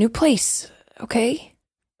to a new place. Okay.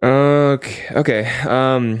 Okay.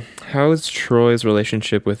 How is Troy's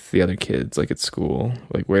relationship with the other kids, like at school?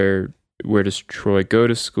 Like where does Troy go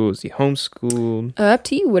to school? Is he homeschooled? Up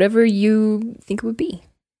to you, whatever you think it would be.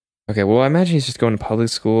 Okay, well, I imagine he's just going to public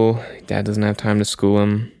school. Dad doesn't have time to school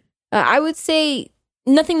him. I would say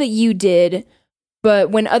nothing that you did, but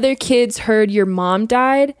when other kids heard your mom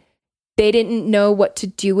died, they didn't know what to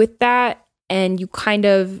do with that, and you kind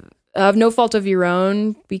of no fault of your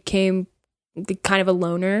own, became kind of a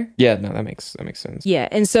loner. Yeah, no, that makes sense. Yeah,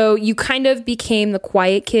 and so you kind of became the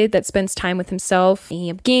quiet kid that spends time with himself,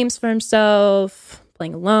 making up games for himself,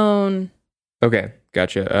 playing alone. Okay,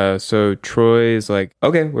 gotcha. So Troy's like,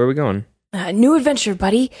 okay, where are we going? New adventure,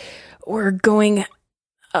 buddy. We're going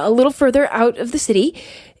a little further out of the city.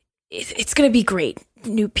 It's going to be great.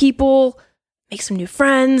 New people, make some new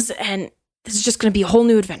friends, and this is just going to be a whole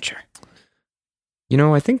new adventure. You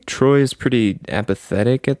know, I think Troy is pretty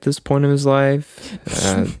apathetic at this point of his life.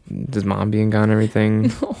 His mom being gone and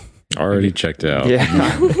everything. Already checked out.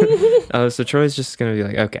 Yeah. So Troy's just going to be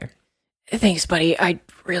like, okay. Thanks, buddy. I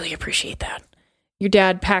really appreciate that. Your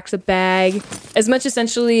dad packs a bag, as much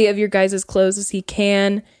essentially of your guys' clothes as he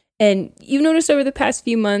can. And you've noticed over the past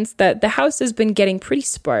few months that the house has been getting pretty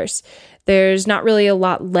sparse. There's not really a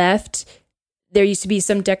lot left. There used to be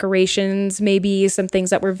some decorations, maybe some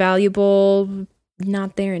things that were valuable,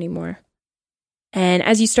 not there anymore. And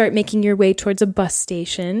as you start making your way towards a bus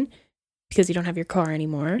station, because you don't have your car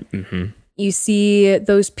anymore, you see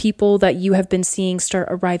those people that you have been seeing start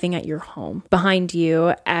arriving at your home behind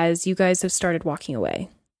you as you guys have started walking away.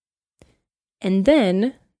 And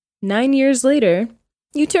then, 9 years later,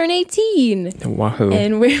 you turn 18. Wahoo.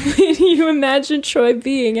 And where would you imagine Troy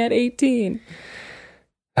being at 18?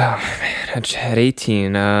 Oh, man. At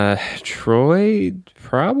 18, Troy,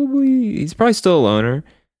 he's probably still a loner.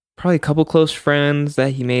 Probably a couple close friends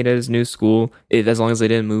that he made at his new school, as long as they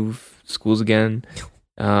didn't move schools again.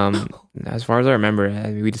 As far as I remember,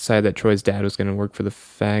 we decided that Troy's dad was going to work for the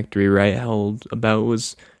factory, right? How old about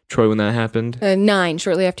was Troy when that happened? 9,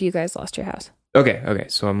 shortly after you guys lost your house. Okay.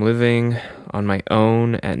 So I'm living on my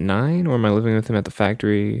own at 9, or am I living with him at the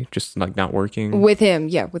factory, just like not working? With him,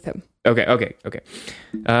 yeah, with him. Okay.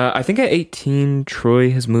 I think at 18,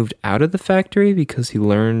 Troy has moved out of the factory because he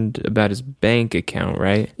learned about his bank account,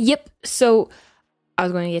 right? Yep. So I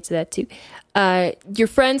was going to get to that too. Your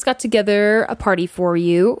friends got together a party for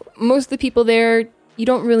you. Most of the people there you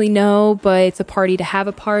don't really know, but it's a party to have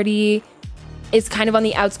a party. It's kind of on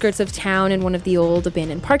the outskirts of town in one of the old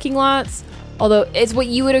abandoned parking lots. Although it's what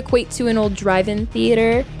you would equate to an old drive-in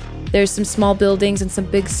theater. There's some small buildings and some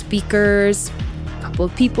big speakers. A couple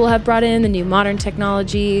of people have brought in the new modern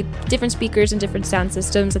technology, different speakers and different sound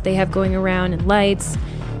systems that they have going around and lights.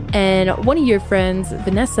 And one of your friends,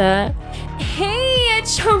 Vanessa, hey,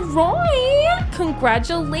 it's Troy!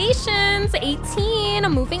 Congratulations, 18,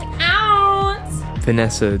 I'm moving out.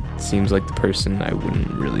 Vanessa seems like the person I wouldn't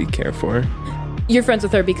really care for. You're friends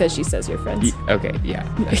with her because she says you're friends. Okay, yeah.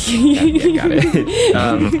 Yeah, got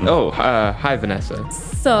it. Hi, Vanessa.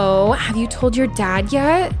 So, have you told your dad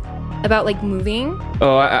yet about, moving?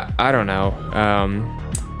 Oh, I don't know.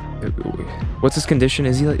 What's his condition?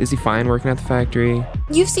 Is he fine working at the factory?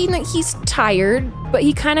 You've seen that he's tired, but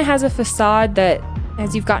he kind of has a facade that,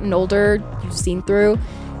 as you've gotten older, you've seen through.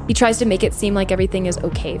 He tries to make it seem like everything is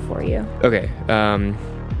okay for you. Okay.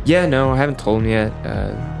 Yeah, no, I haven't told him yet.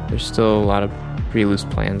 There's still a lot of pretty loose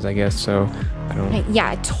plans, I guess, so I don't... Yeah,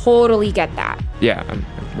 I totally get that. Yeah,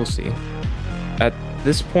 we'll see. At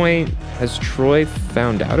this point, has Troy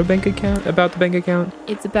found out about the bank account?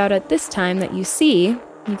 It's about at this time that you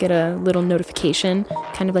get a little notification,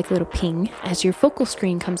 kind of like a little ping, as your focal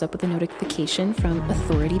screen comes up with a notification from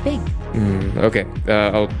Authority Bank. Okay,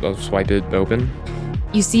 I'll swipe it open.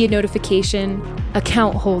 You see a notification,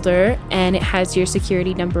 account holder, and it has your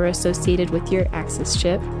security number associated with your access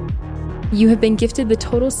chip. You have been gifted the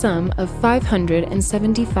total sum of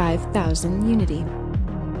 575,000 Unity.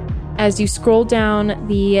 As you scroll down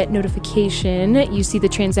the notification, you see the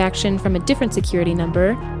transaction from a different security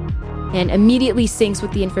number and immediately syncs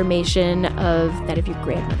with the information of your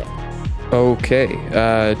grandmother. Okay,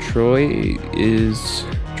 Troy's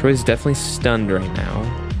definitely stunned right now.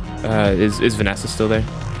 Is Vanessa still there?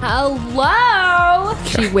 Hello!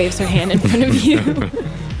 She waves her hand in front of you.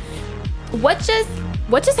 What just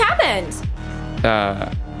happened?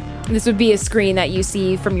 This would be a screen that you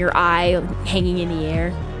see from your eye hanging in the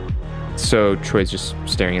air. So Troy's just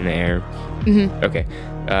staring in the air. Mm-hmm. Okay.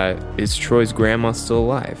 Is Troy's grandma still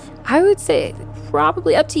alive? I would say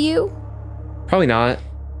probably up to you. Probably not.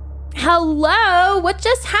 Hello? What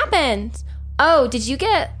just happened? Oh, did you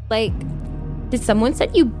get, did someone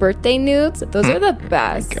send you birthday nudes? Those are the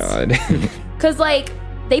best. Oh my God. Because,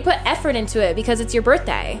 they put effort into it because it's your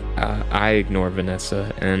birthday. I ignore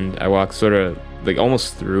Vanessa, and I walk sort of,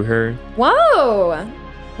 almost through her. Whoa.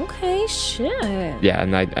 Okay, shit. Yeah,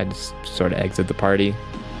 and I just sort of exit the party.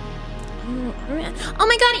 Oh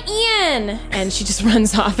my God, Ian! And she just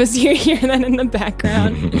runs off as you hear that in the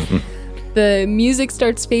background. The music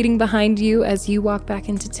starts fading behind you as you walk back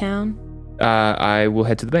into town. I will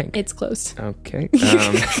head to the bank. It's closed. Okay. Wait,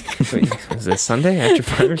 is it Sunday after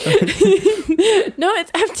 5 or something? No,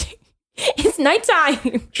 it's after. It's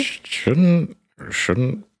nighttime. Shouldn't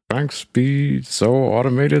banks be so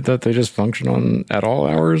automated that they just function at all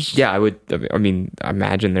hours? Yeah, I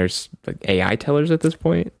imagine there's AI tellers at this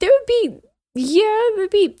point. There'd be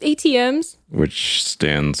ATMs. Which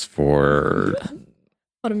stands for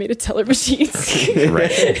automated teller machines.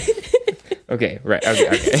 Right. Okay.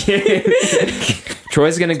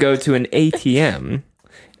 Troy's going to go to an ATM,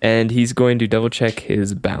 and he's going to double check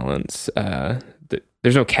his balance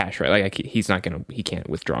there's no cash, right? Like he can't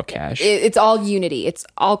withdraw cash. It's all Unity. It's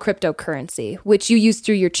all cryptocurrency, which you use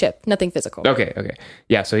through your chip, nothing physical. Okay.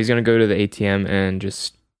 Yeah, so he's going to go to the ATM and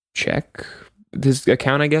just check his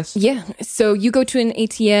account, I guess? Yeah. So you go to an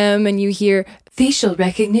ATM and you hear Facial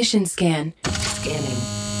recognition scan. Scanning.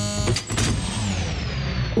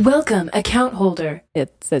 Welcome, account holder.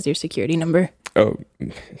 it says your security number. Oh,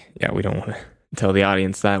 yeah, we don't want to tell the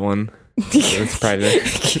audience that one. It's private.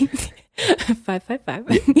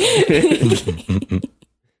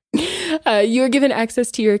 555. You are given access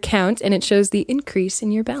to your account and it shows the increase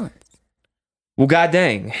in your balance. Well, god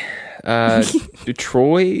dang.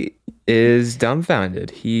 Troy is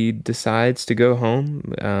dumbfounded. He decides to go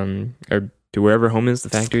home, or to wherever home is, the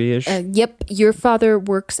factory-ish. Yep, your father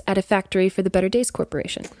works at a factory for the Better Days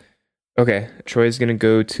Corporation. Okay, Troy's going to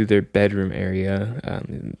go to their bedroom area,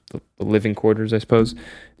 the living quarters, I suppose.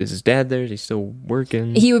 Is his dad there? Is he still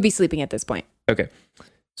working? He would be sleeping at this point. Okay,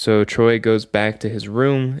 so Troy goes back to his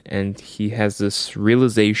room, and he has this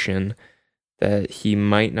realization that he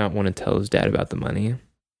might not want to tell his dad about the money.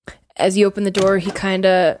 As you open the door, he kind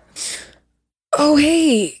of... Oh,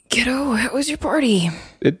 hey, kiddo, how was your party?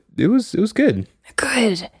 It was good.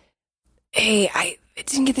 Good. Hey, I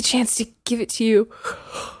didn't get the chance to give it to you,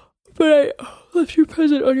 but I left your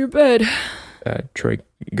present on your bed. Troy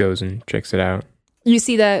goes and checks it out. You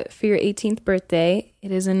see that for your 18th birthday.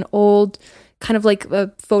 It is an old, kind of like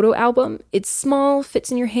a photo album. It's small,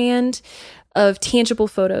 fits in your hand, of tangible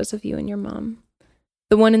photos of you and your mom.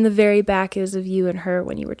 The one in the very back is of you and her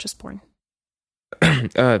when you were just born.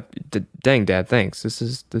 Dang, Dad, thanks. This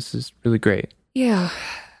is really great. Yeah.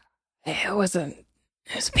 It was a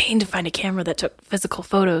pain to find a camera that took physical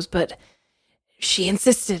photos, but she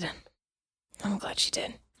insisted. I'm glad she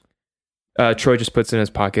did. Troy just puts it in his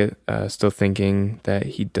pocket, still thinking that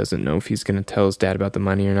he doesn't know if he's going to tell his dad about the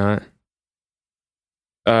money or not.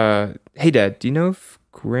 Hey, Dad, do you know if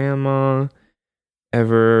Grandma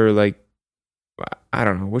ever, like, I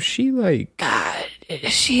don't know, was she like...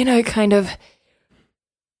 She and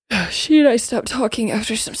I stopped talking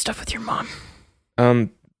after some stuff with your mom.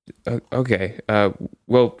 Okay.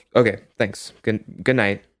 Well, okay, thanks. Good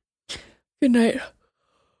night. Good night.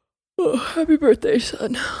 Oh, happy birthday,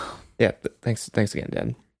 son. Yeah, thanks again,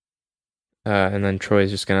 Dad. And then Troy's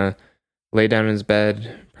just gonna lay down in his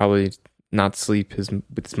bed, probably not sleep,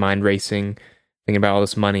 with his mind racing, thinking about all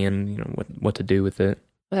this money and what to do with it.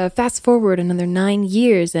 Fast forward another 9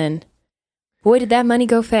 years, and boy, did that money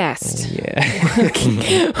go fast. Oh,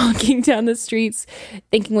 yeah. Walking down the streets,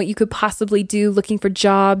 thinking what you could possibly do, looking for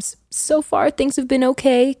jobs. So far, things have been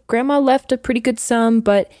okay. Grandma left a pretty good sum,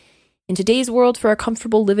 but in today's world, for a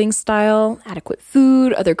comfortable living style, adequate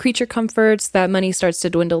food, other creature comforts, that money starts to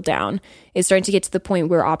dwindle down. It's starting to get to the point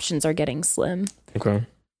where options are getting slim. Okay.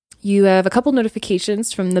 You have a couple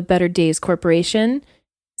notifications from the Better Days Corporation.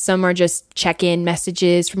 Some are just check-in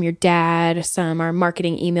messages from your dad. Some are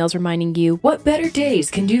marketing emails reminding you, What Better Days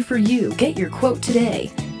can do for you? Get your quote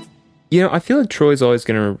today. I feel like Troy's always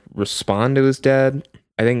going to respond to his dad.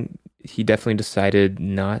 I think he definitely decided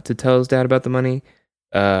not to tell his dad about the money.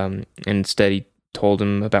 And instead, he told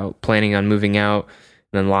him about planning on moving out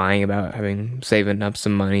and then lying about saving up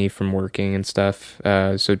some money from working and stuff.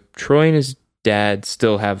 So Troy and his dad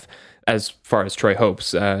still have, as far as Troy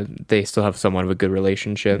hopes, they still have somewhat of a good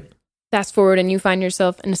relationship. fast forward and you find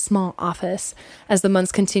yourself in a small office. As the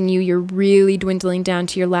months continue, you're really dwindling down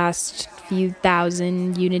to your last few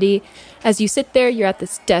thousand Unity. As you sit there, you're at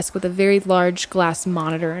this desk with a very large glass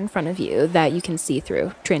monitor in front of you that you can see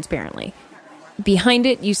through transparently. Behind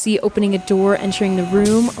it, you see opening a door, entering the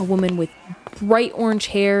room, a woman with bright orange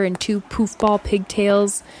hair and 2 poofball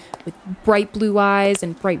pigtails, with bright blue eyes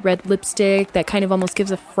and bright red lipstick that kind of almost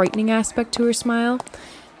gives a frightening aspect to her smile.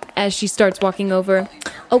 As she starts walking over,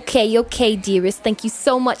 Okay, dearest. Thank you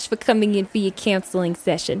so much for coming in for your counseling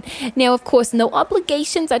session. Now, of course, no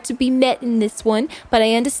obligations are to be met in this one, but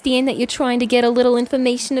I understand that you're trying to get a little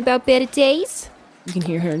information about Better Days. You can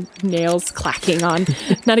hear her nails clacking on,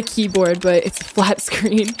 not a keyboard, but it's a flat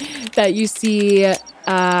screen that you see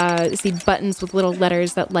buttons with little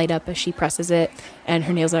letters that light up as she presses it, and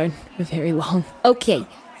her nails are very long. Okay,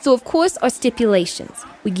 so of course our stipulations.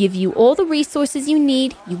 We give you all the resources you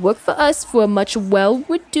need, you work for us for a much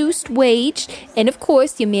well-reduced wage, and of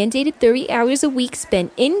course your mandated 30 hours a week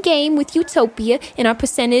spent in-game with YouTopia and our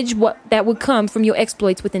percentage that would come from your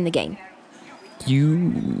exploits within the game.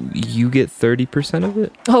 You get 30% of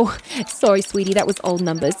it? Oh, sorry, sweetie, that was old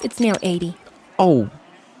numbers. It's now 80. Oh,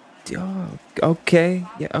 Oh, okay.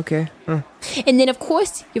 Yeah, okay. Huh. And then, of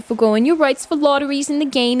course, you're foregoing your rights for lotteries in the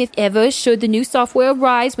game if ever, should the new software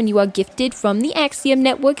arise when you are gifted from the Axiom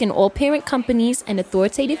Network and all parent companies and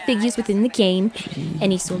authoritative figures within the game.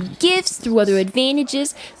 Any sort of gifts through other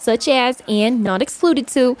advantages, such as, and not excluded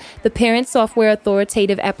to, the parent software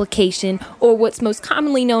authoritative application, or what's most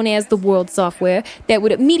commonly known as the world software, that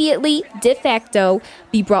would immediately, de facto,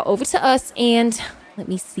 be brought over to us and... Let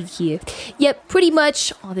me see here. Yep, pretty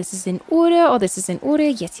much. All this is in order. All this is in order.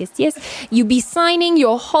 Yes. You be signing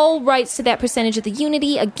your whole rights to that percentage of the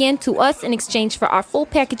Unity, again, to us in exchange for our full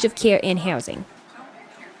package of care and housing.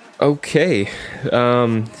 Okay.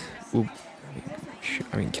 Well,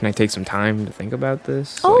 I mean, can I take some time to think about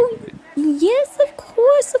this? Oh, yes, of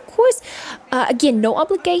course. Again, no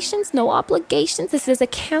obligations. This is a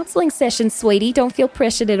counseling session, sweetie. Don't feel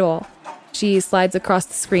pressured at all. She slides across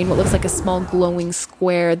the screen what looks like a small glowing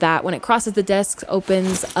square that, when it crosses the desk,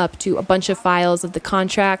 opens up to a bunch of files of the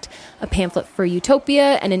contract, a pamphlet for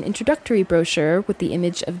Utopia, and an introductory brochure with the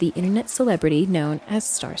image of the internet celebrity known as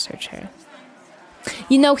Star Searcher.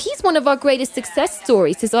 You know, he's one of our greatest success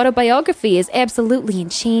stories. His autobiography is absolutely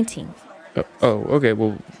enchanting. Oh, okay.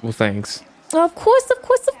 Well, thanks. Of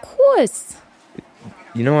course.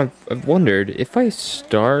 You know, I've wondered if I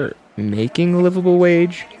start making a livable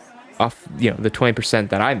wage off, the 20%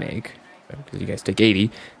 that I make, because you guys take 80,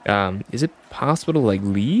 is it possible to,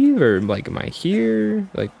 leave, or, am I here?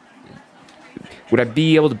 Would I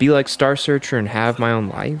be able to be like Star Searcher and have my own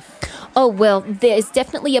life? Oh, well, there's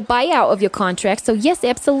definitely a buyout of your contract, so yes,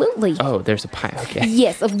 absolutely. Oh, there's a pie, okay.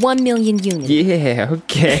 Yes, of 1 million units. Yeah,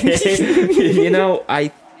 okay.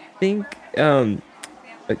 I think,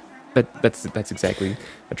 that's exactly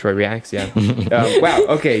how Troy reacts, yeah. Wow,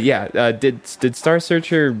 okay, yeah. Did Star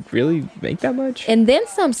Searcher really make that much? And then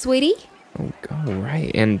some, sweetie. Oh,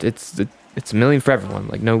 right. And it's $1 million for everyone.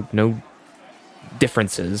 No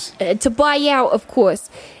differences. To buy out, of course.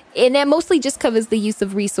 And that mostly just covers the use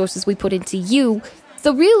of resources we put into you.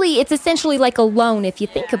 So really, it's essentially like a loan if you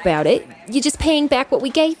think about it. You're just paying back what we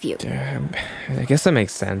gave you. I guess that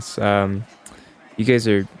makes sense. You guys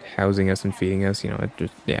are housing us and feeding us, it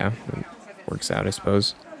works out, I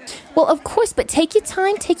suppose. Well, of course, but take your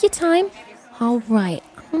time. All right.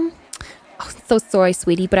 Oh, so sorry,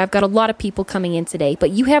 sweetie, but I've got a lot of people coming in today. But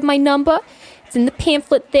you have my number. It's in the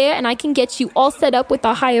pamphlet there, and I can get you all set up with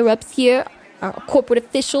our higher-ups here, our corporate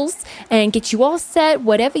officials, and get you all set.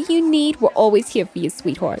 Whatever you need, we're always here for you,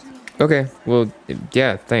 sweetheart. Okay, well,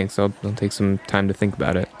 yeah, thanks. I'll take some time to think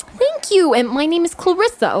about it. Thank you, and my name is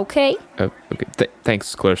Clarissa, okay? Okay,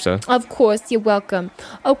 thanks, Clarissa. Of course, you're welcome.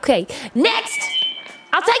 Okay, next!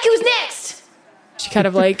 I'll take who's next! She kind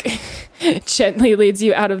of gently leads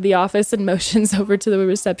you out of the office and motions over to the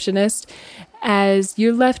receptionist. As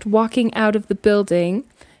you're left walking out of the building,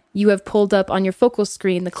 you have pulled up on your focal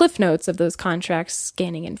screen the cliff notes of those contracts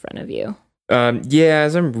scanning in front of you. Yeah,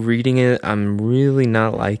 as I'm reading it, I'm really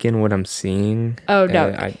not liking what I'm seeing. Oh,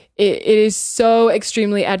 no. It is so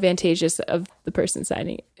extremely advantageous of the person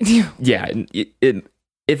signing it. Yeah,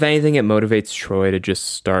 if anything, it motivates Troy to just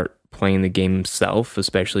start playing the game himself,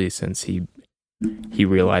 especially since he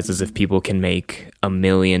realizes if people can make $1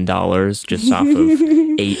 million just off of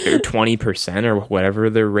 8 or 20% or whatever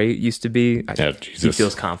their rate used to be, he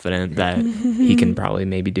feels confident that he can probably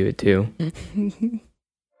maybe do it too.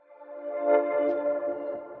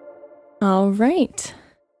 All right.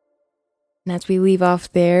 And as we leave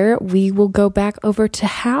off there, we will go back over to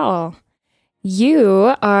Hal.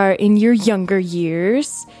 You are in your younger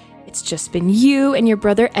years. It's just been you and your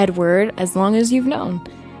brother Edward as long as you've known.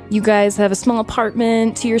 You guys have a small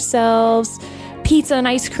apartment to yourselves, pizza and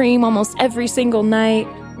ice cream almost every single night,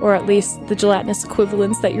 or at least the gelatinous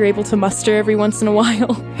equivalents that you're able to muster every once in a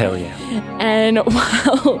while. Hell yeah. And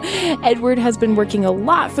while Edward has been working a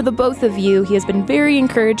lot for the both of you, he has been very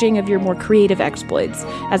encouraging of your more creative exploits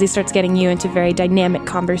as he starts getting you into very dynamic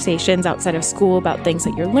conversations outside of school about things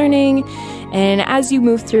that you're learning. And as you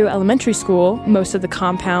move through elementary school, most of the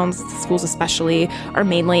compounds, the schools especially, are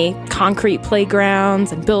mainly concrete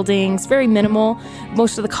playgrounds and buildings, very minimal.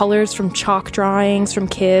 Most of the colors from chalk drawings from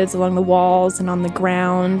kids along the walls and on the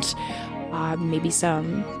ground. Maybe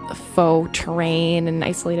some faux terrain and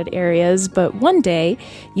isolated areas. But one day,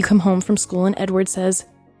 you come home from school and Edward says,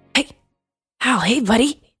 Hey, Hal, hey,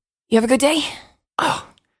 buddy. You have a good day? Oh,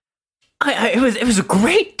 it was a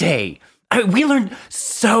great day. We learned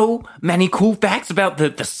so many cool facts about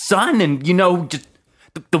the sun and, just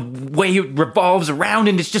the way it revolves around.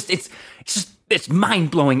 And it's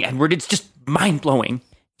mind-blowing, Edward. It's just mind-blowing.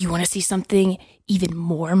 You want to see something even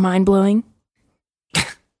more mind-blowing?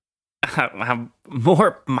 How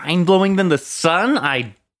more mind-blowing than the sun?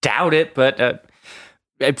 I doubt it, but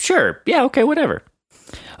sure. Yeah, okay, whatever.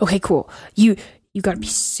 Okay, cool. You gotta be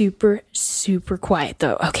super, super quiet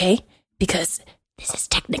though, okay? Because this is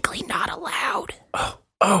technically not allowed.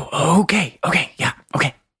 Oh, okay, yeah,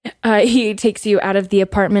 okay. He takes you out of the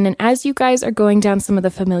apartment, and as you guys are going down some of the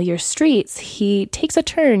familiar streets, he takes a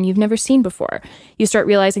turn you've never seen before. You start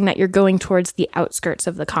realizing that you're going towards the outskirts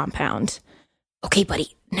of the compound. Okay,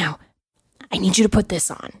 buddy, now, I need you to put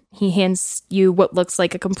this on. He hands you what looks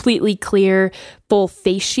like a completely clear, full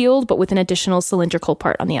face shield, but with an additional cylindrical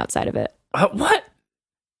part on the outside of it. What?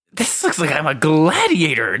 This looks like I'm a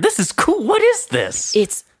gladiator. This is cool. What is this?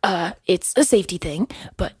 It's a safety thing,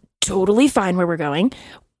 but totally fine where we're going.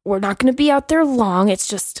 We're not going to be out there long. It's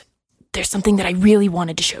just, there's something that I really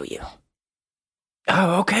wanted to show you.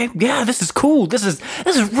 Oh, okay. Yeah, this is cool. This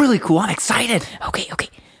is really cool. I'm excited. Okay.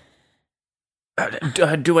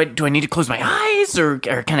 Do I need to close my eyes or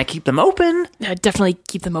can I keep them open? Definitely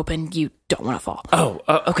keep them open. You don't want to fall. Oh,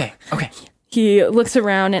 okay. He looks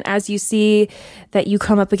around, and as you see that you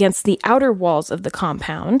come up against the outer walls of the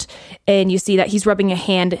compound, and you see that he's rubbing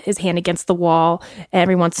his hand against the wall, and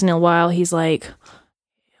every once in a while he's like,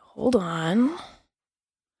 hold on,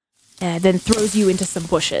 and then throws you into some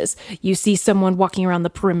bushes. You see someone walking around the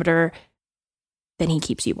perimeter, then he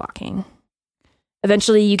keeps you walking.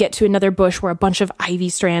 Eventually you get to another bush where a bunch of ivy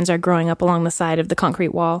strands are growing up along the side of the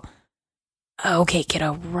concrete wall. Okay,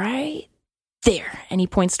 kiddo, right there. And he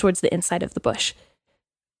points towards the inside of the bush.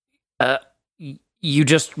 You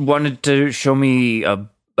just wanted to show me a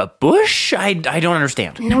bush? I don't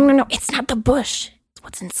understand. No, it's not the bush. It's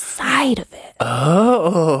what's inside of it.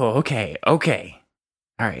 Oh, okay. All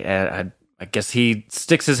right, I guess he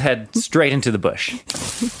sticks his head straight into the bush.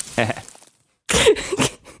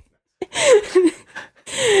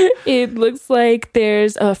 It looks like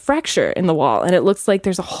there's a fracture in the wall, and it looks like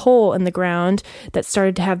there's a hole in the ground that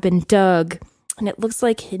started to have been dug, and it looks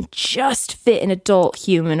like it just fit an adult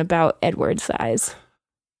human about Edward's size.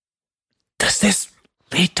 Does this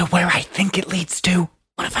lead to where I think it leads to?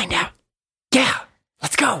 Want to find out? Yeah,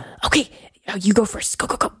 let's go. Okay, you go first.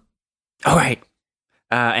 Go. All right.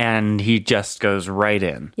 And he just goes right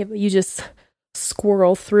in. Yeah, but you just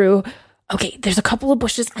squirrel through. Okay, there's a couple of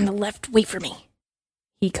bushes on the left. Wait for me.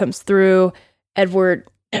 He comes through. Edward,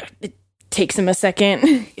 it takes him a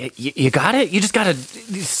second. You got it? You just got to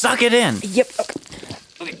suck it in. Yep.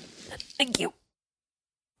 Okay. Thank you.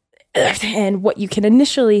 And what you can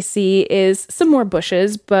initially see is some more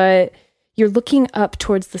bushes, but you're looking up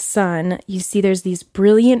towards the sun. You see there's these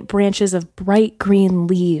brilliant branches of bright green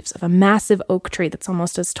leaves of a massive oak tree that's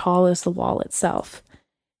almost as tall as the wall itself.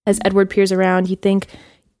 As Edward peers around, you think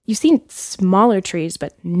you've seen smaller trees,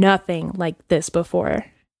 but nothing like this before.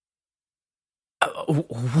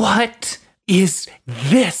 What is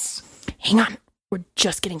this? Hang on. We're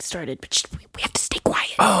just getting started, but we have to stay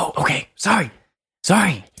quiet. Oh, okay. Sorry.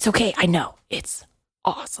 It's okay. I know. It's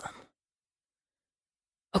awesome.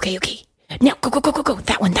 Okay. Now, go.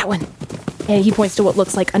 That one. And he points to what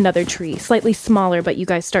looks like another tree, slightly smaller, but you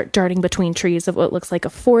guys start darting between trees of what looks like a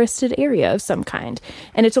forested area of some kind.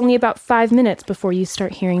 And it's only about 5 minutes before you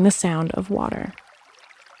start hearing the sound of water.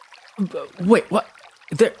 Wait, what?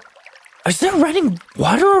 Is there running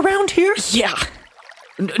water around here? Yeah.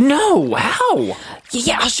 No, how?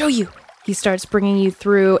 Yeah, I'll show you. He starts bringing you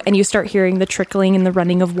through, and you start hearing the trickling and the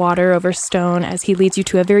running of water over stone as he leads you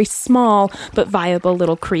to a very small but viable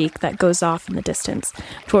little creek that goes off in the distance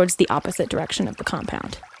towards the opposite direction of the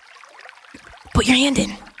compound. Put your hand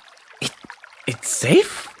in. It's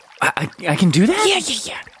safe? I can do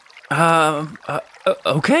that? Yeah.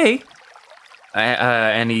 Okay.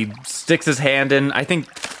 And he sticks his hand in, I think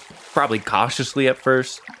probably cautiously at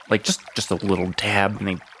first, like just a little dab, and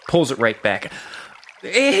he pulls it right back.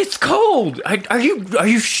 It's cold. Are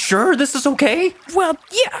you sure this is okay? Well,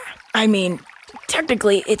 yeah. I mean,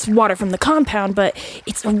 technically it's water from the compound, but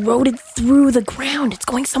it's eroded through the ground. It's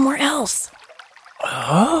going somewhere else.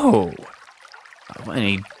 Oh.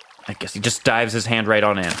 And I guess he just dives his hand right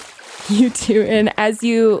on in. You do, and as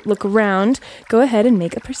you look around, go ahead and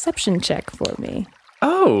make a perception check for me.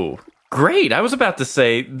 Oh, great. I was about to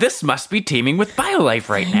say, this must be teeming with biolife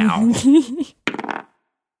right now.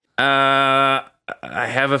 I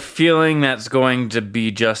have a feeling that's going to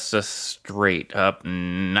be just a straight up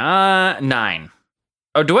 9.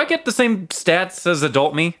 Oh, do I get the same stats as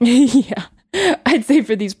adult me? Yeah. I'd say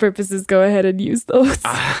for these purposes, go ahead and use those.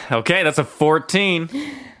 Okay, that's a 14.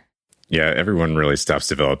 Yeah, everyone really stops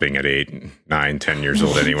developing at 8, 9, 10 years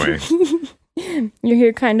old anyway. You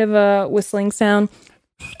hear kind of a whistling sound.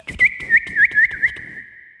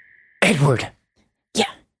 Edward.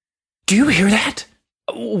 Yeah. Do you hear that?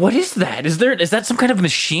 What is that? Is that some kind of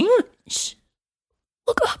machine? Shh.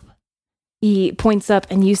 Look up. He points up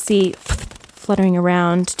and you see fluttering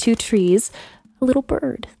around 2 trees, a little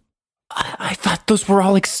bird. I thought those were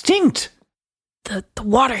all extinct. The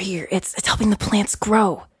water here, it's helping the plants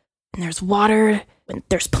grow. And there's water. When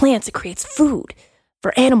there's plants, it creates food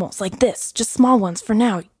for animals like this. Just small ones for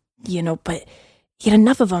now, but you get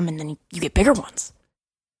enough of them and then you get bigger ones.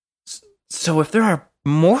 So if there are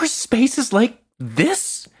more spaces like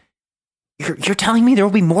this, you're telling me there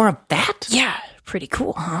will be more of that? Yeah, pretty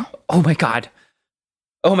cool, huh? Oh my god,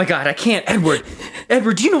 I can't. Edward,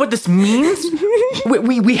 do you know what this means?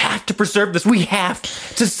 We have to preserve this. We have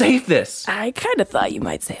to save this. I kind of thought you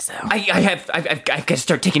might say so. I've got to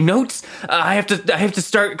start taking notes. I have to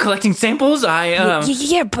start collecting samples.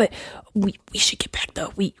 Yeah, but we should get back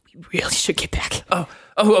though. We really should get back.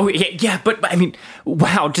 Oh, yeah. But I mean,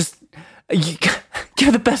 wow,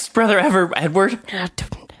 you're the best brother ever, Edward.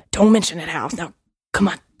 Don't mention it, Hal. Now, come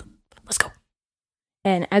on, let's go.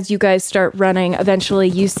 And as you guys start running, eventually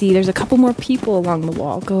you see there's a couple more people along the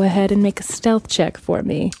wall. Go ahead and make a stealth check for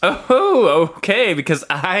me. Oh, okay, because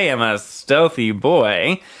I am a stealthy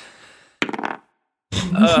boy.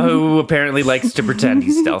 Who apparently likes to pretend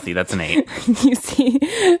he's stealthy. That's an 8. You see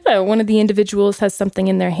one of the individuals has something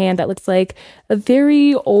in their hand that looks like a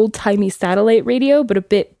very old-timey satellite radio, but a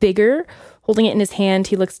bit bigger. Holding it in his hand,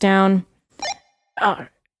 he looks down. Oh,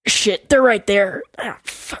 shit, they're right there. Oh,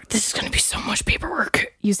 fuck, this is gonna be so much paperwork.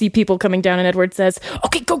 You see people coming down, and Edward says,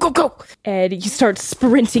 okay, go. And you start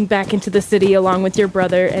sprinting back into the city along with your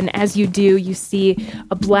brother, and as you do, you see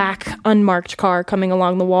a black, unmarked car coming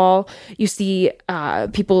along the wall. You see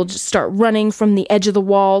people just start running from the edge of the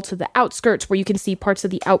wall to the outskirts where you can see parts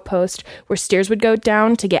of the outpost where stairs would go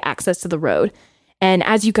down to get access to the road. And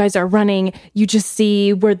as you guys are running, you just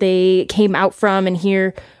see where they came out from and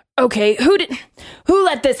hear, okay, who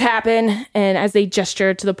let this happen? And as they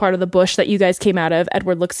gesture to the part of the bush that you guys came out of,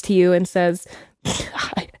 Edward looks to you and says,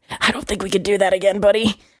 I don't think we could do that again,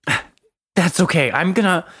 buddy. That's okay. I'm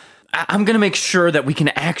gonna make sure that we can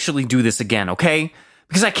actually do this again, okay?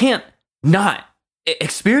 Because I can't not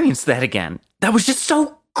experience that again. That was just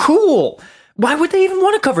so cool. Why would they even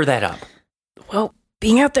want to cover that up? Well,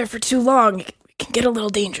 being out there for too long, it can get a little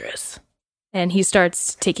dangerous. And he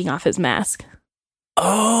starts taking off his mask.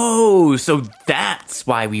 Oh, so that's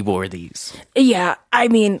why we wore these. Yeah, I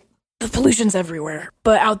mean, the pollution's everywhere.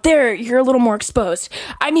 But out there, you're a little more exposed.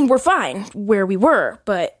 I mean, we're fine where we were,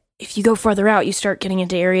 but if you go farther out, you start getting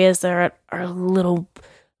into areas that are a little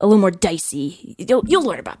more dicey. You'll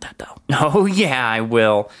learn about that, though. Oh, yeah, I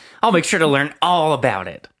will. I'll make sure to learn all about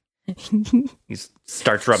it. He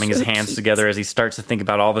starts rubbing his hands together as he starts to think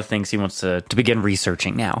about all the things he wants to begin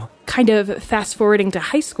researching now. Kind of fast forwarding to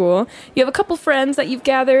high school, you have a couple friends that you've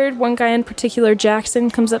gathered. One guy in particular, Jackson,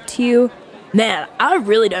 comes up to you. Man, I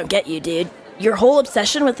really don't get you, dude. Your whole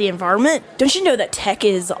obsession with the environment? Don't you know that tech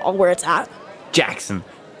is all where it's at? Jackson,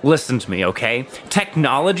 listen to me, okay?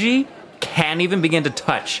 Technology can't even begin to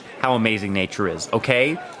touch how amazing nature is,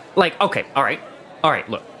 okay? Like, okay, all right,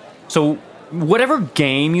 look. So, whatever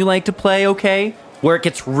game you like to play, okay, where it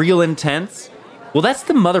gets real intense, well, that's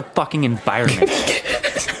the motherfucking environment.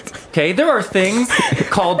 Okay, there are things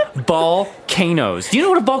called volcanoes. Do you know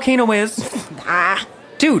what a volcano is? Nah.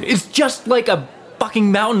 Dude, it's just like a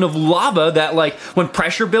fucking mountain of lava that, like, when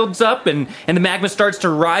pressure builds up and the magma starts to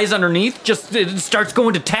rise underneath, it starts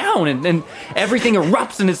going to town and everything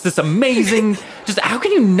erupts and it's this amazing... Just, how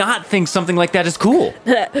can you not think something like that is cool?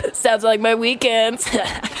 Sounds like my weekends.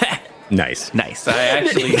 Nice. I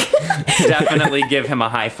actually definitely give him a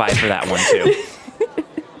high five for that one, too.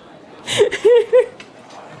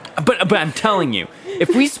 But I'm telling you, if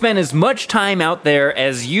we spend as much time out there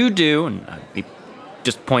as you do, and he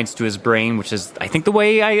just points to his brain, which is, I think, the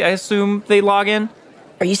way I assume they log in.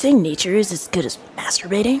 Are you saying nature is as good as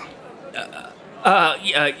masturbating?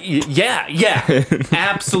 Yeah,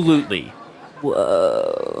 absolutely.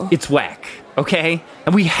 Whoa. It's whack, okay?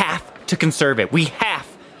 And we have to conserve it. We have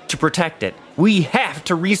to protect it. We have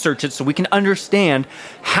to research it so we can understand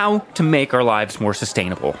how to make our lives more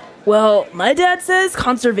sustainable. Well, my dad says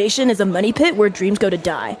conservation is a money pit where dreams go to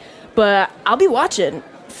die. But I'll be watching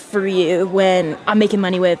for you when I'm making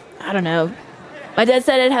money with, I don't know. My dad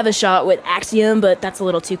said I'd have a shot with Axiom, but that's a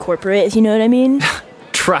little too corporate, if you know what I mean.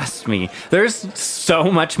 Trust me, there's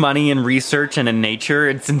so much money in research and in nature,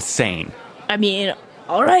 it's insane. I mean,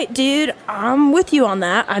 all right, dude, I'm with you on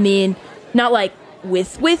that. I mean, not like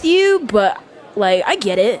with you, but like I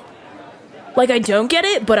get it. Like I don't get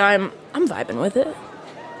it, but I'm vibing with it.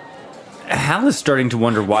 Hal is starting to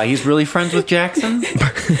wonder why he's really friends with Jackson.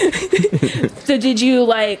 So did you,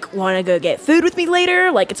 want to go get food with me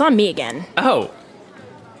later? It's on me again. Oh.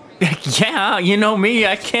 Yeah, you know me.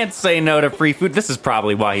 I can't say no to free food. This is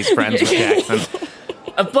probably why he's friends with Jackson.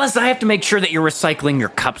 Plus, I have to make sure that you're recycling your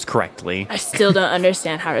cups correctly. I still don't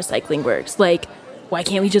understand how recycling works. Why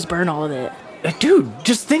can't we just burn all of it? Dude,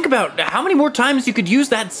 just think about how many more times you could use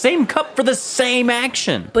that same cup for the same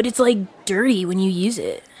action. But it's, dirty when you use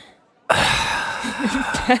it.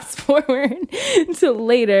 Fast forward to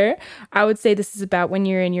later. I would say this is about when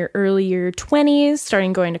you're in your earlier 20s,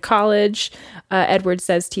 starting going to college. Edward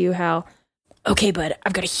says to you, Hal, okay, bud,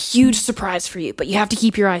 I've got a huge surprise for you, but you have to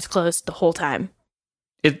keep your eyes closed the whole time.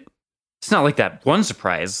 It's not like that one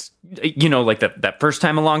surprise. Like that first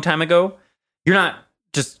time a long time ago. You're not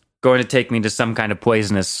just going to take me to some kind of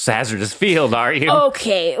poisonous, hazardous field, are you?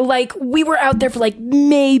 Okay, we were out there for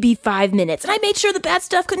maybe 5 minutes, and I made sure the bad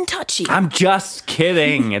stuff couldn't touch you. I'm just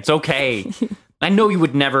kidding. It's okay. I know you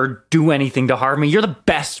would never do anything to harm me. You're the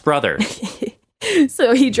best brother.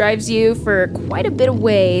 So he drives you for quite a bit of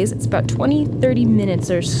ways. It's about 30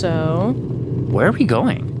 minutes or so. Where are we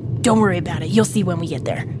going? Don't worry about it. You'll see when we get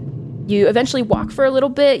there. You eventually walk for a little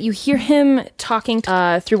bit. You hear him talking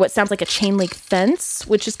through what sounds like a chain link fence,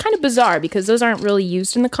 which is kind of bizarre because those aren't really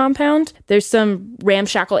used in the compound. There's some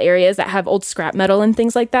ramshackle areas that have old scrap metal and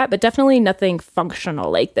things like that, but definitely nothing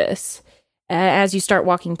functional like this. As you start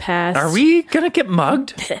walking past... Are we gonna get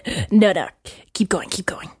mugged? No. Keep going.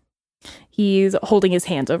 He's holding his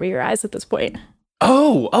hands over your eyes at this point.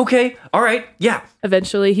 Oh, okay. All right. Yeah.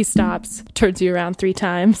 Eventually, he stops, turns you around 3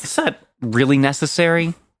 times. Is that really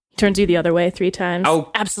necessary? He turns you the other way 3 times.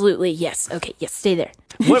 Oh, absolutely. Yes. Okay. Yes. Stay there.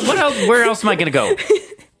 What else? Where else am I going to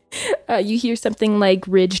go? You hear something like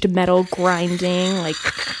ridged metal grinding,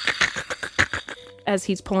 as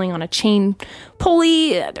he's pulling on a chain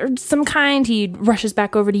pulley or some kind. He rushes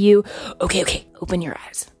back over to you. Okay. Open your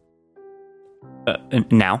eyes.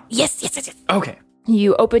 Now? Yes. Okay.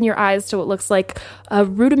 You open your eyes to what looks like a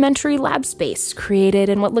rudimentary lab space created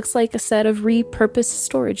in what looks like a set of repurposed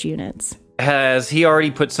storage units. Has he already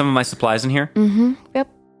put some of my supplies in here? Mm-hmm. Yep.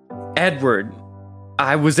 Edward,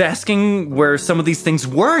 I was asking where some of these things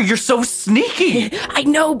were. You're so sneaky. I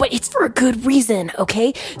know, but it's for a good reason,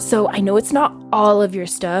 okay? So I know it's not all of your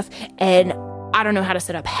stuff, and I don't know how to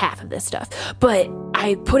set up half of this stuff, but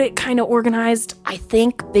I put it kind of organized, I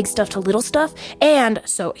think, big stuff to little stuff. And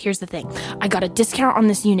so here's the thing. I got a discount on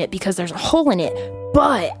this unit because there's a hole in it,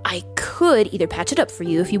 but I could either patch it up for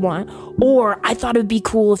you if you want, or I thought it would be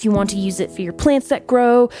cool if you want to use it for your plants that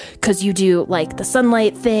grow, because you do the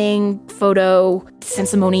sunlight thing, photo,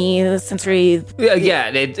 sensory. Yeah,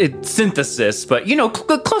 it's synthesis, but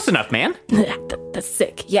close enough, man. That's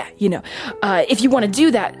sick. Yeah, if you want to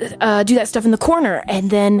do that stuff in the corner,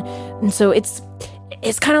 and so it's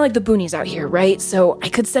kind of like the boonies out here, right? So I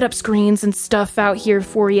could set up screens and stuff out here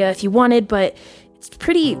for you if you wanted, but it's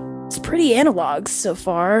pretty analog so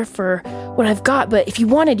far for what I've got. But if you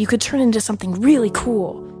wanted, you could turn it into something really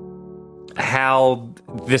cool. Hal,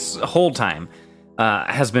 this whole time,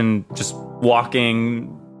 has been just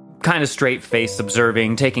walking, kind of straight-faced,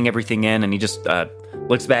 observing, taking everything in, and he just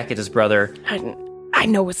looks back at his brother. I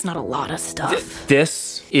know it's not a lot of stuff.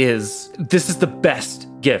 This is the best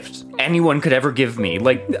gift anyone could ever give me.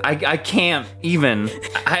 I can't even...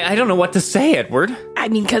 I don't know what to say, Edward. I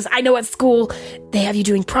mean, because I know at school they have you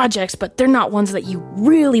doing projects, but they're not ones that you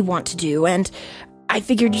really want to do, and I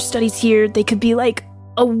figured your studies here, they could be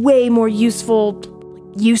a way more useful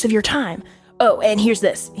use of your time. Oh, and here's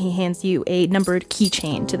this. He hands you a numbered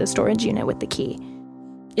keychain to the storage unit with the key.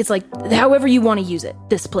 It's however you want to use it,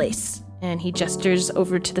 this place. And he gestures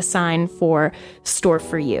over to the sign for store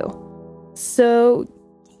for you. So,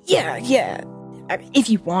 yeah, if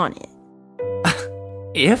you want it.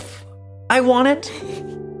 If I want it?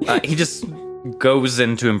 He just goes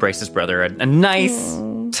in to embrace his brother. A nice,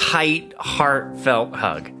 tight, heartfelt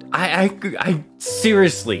hug. I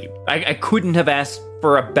seriously, I couldn't have asked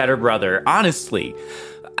for a better brother, honestly.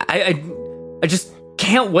 I just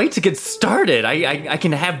can't wait to get started. I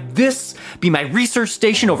can have this be my research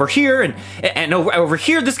station over here, and over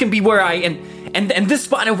here this can be where and this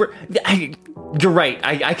spot over. You're right.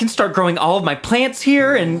 I can start growing all of my plants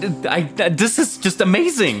here, and this is just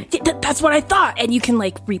amazing. That's what I thought. And you can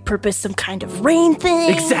repurpose some kind of rain thing.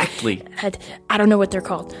 Exactly. I don't know what they're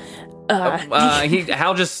called.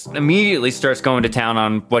 Hal just immediately starts going to town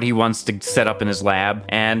on what he wants to set up in his lab,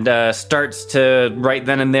 and starts to right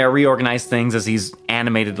then and there reorganize things as he's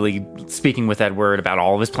animatedly speaking with Edward about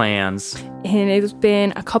all of his plans. And it's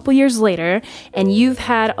been a couple years later, and you've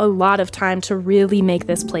had a lot of time to really make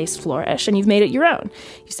this place flourish, and you've made it your own.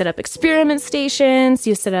 You set up experiment stations,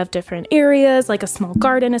 you set up different areas, like a small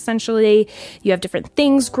garden, essentially. You have different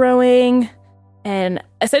things growing, and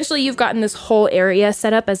essentially you've gotten this whole area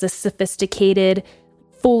set up as a sophisticated,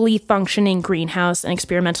 fully functioning greenhouse and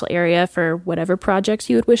experimental area for whatever projects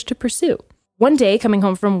you would wish to pursue. One day, coming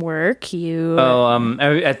home from work,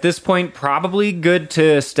 at this point, probably good to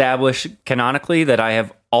establish canonically that I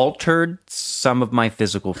have altered some of my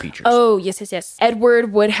physical features. Oh, yes.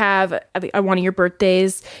 Edward would have, on one of your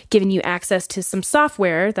birthdays, given you access to some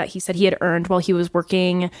software that he said he had earned while he was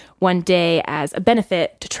working one day as a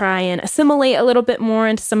benefit to try and assimilate a little bit more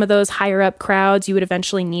into some of those higher up crowds you would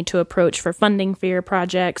eventually need to approach for funding for your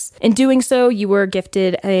projects. In doing so, you were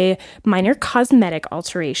gifted a minor cosmetic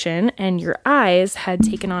alteration, and your eyes had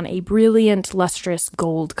taken on a brilliant, lustrous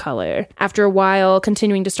gold color. After a while,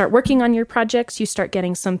 continuing to start working on your projects, you start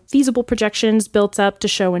getting some feasible projections built up to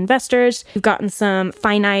show investors. You've gotten some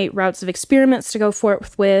finite routes of experiments to go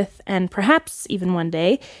forth with, and perhaps even one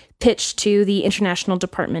day pitch to the International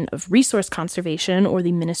Department of Resource Conservation or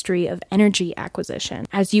the Ministry of Energy Acquisition.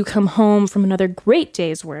 As you come home from another great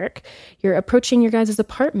day's work, you're approaching your guys'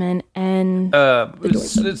 apartment and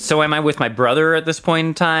so am I with my brother at this point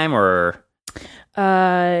in time, or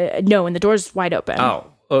no, and the door's wide open.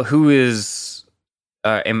 Who is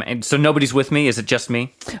so nobody's with me? Is it just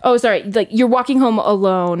me? Oh, sorry. Like, you're walking home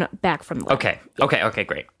alone back from the lab. Okay,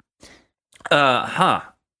 great.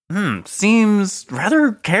 Seems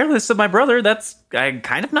rather careless of my brother. That's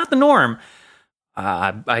kind of not the norm.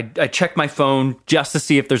 I check my phone just to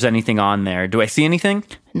see if there's anything on there. Do I see anything?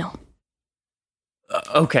 No.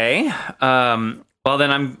 Okay. Well,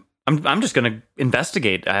 then I'm just gonna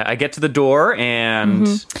investigate. I get to the door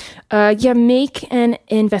and make an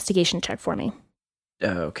investigation check for me.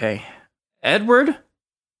 Okay. Edward,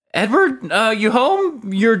 you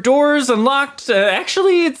home? Your door's unlocked.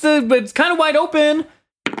 Actually, it's kind of wide open.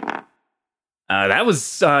 That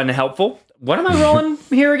was unhelpful. What am I rolling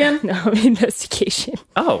here again? No, investigation.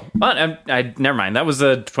 Oh, well, I never mind. That was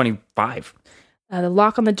a 25. The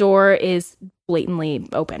lock on the door is blatantly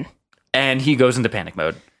open. And he goes into panic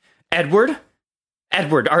mode. Edward,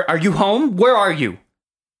 are you home? Where are you?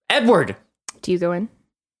 Edward! Do you go in?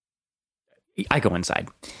 I go inside.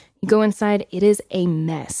 You go inside. It is a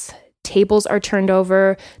mess. Tables are turned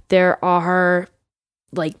over. There are,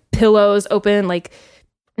 like, pillows open, like,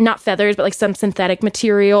 not feathers, but like some synthetic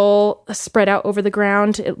material spread out over the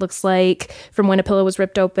ground. It looks like from when a pillow was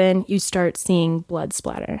ripped open, you start seeing blood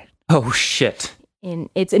splatter. Oh, shit.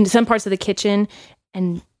 It's in some parts of the kitchen,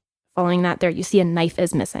 and following that there, you see a knife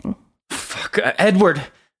is missing. Fuck. Edward,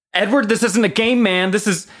 this isn't a game, man. This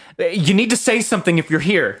is... You need to say something if you're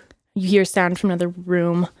here. You hear sound from another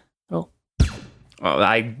room.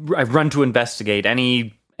 I run to investigate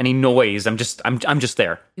any noise. I'm just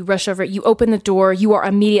there. You rush over. You open the door. You are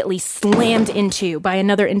immediately slammed into by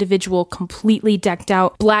another individual, completely decked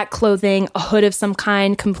out, black clothing, a hood of some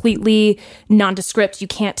kind, completely nondescript. You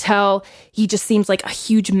can't tell. He just seems like a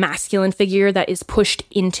huge masculine figure that is pushed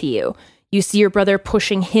into you. You see your brother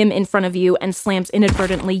pushing him in front of you and slams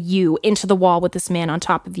inadvertently you into the wall with this man on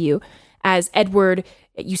top of you. As Edward,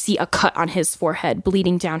 you see a cut on his forehead,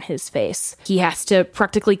 bleeding down his face. He has to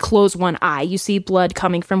practically close one eye. You see blood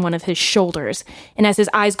coming from one of his shoulders. And as his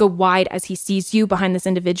eyes go wide as he sees you behind this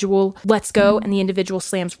individual, lets go, and the individual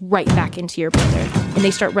slams right back into your brother. And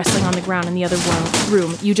they start wrestling on the ground in the other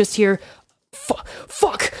room. You just hear, fuck,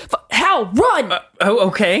 Hal, run!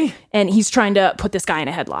 Okay. And he's trying to put this guy in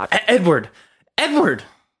a headlock. Edward!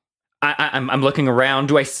 I'm looking around.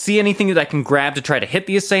 Do I see anything that I can grab to try to hit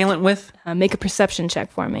the assailant with? Make a perception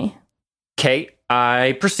check for me. Okay,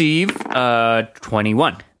 I perceive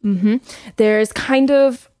 21. Mm-hmm. There's kind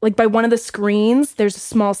of, like by one of the screens, there's a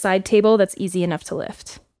small side table that's easy enough to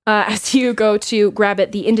lift. As you go to grab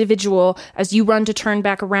it, the individual, as you run to turn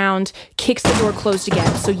back around, kicks the door closed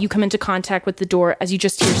again, so you come into contact with the door as you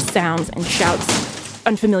just hear sounds and shouts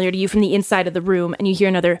unfamiliar to you from the inside of the room, and you hear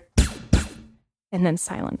another and then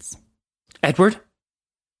silence. Edward?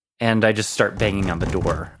 And I just start banging on the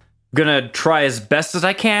door. Gonna try as best as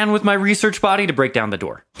I can with my research body to break down the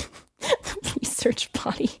door. Research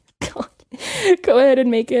body? God. Go ahead and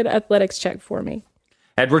make an athletics check for me.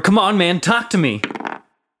 Edward, come on, man, talk to me.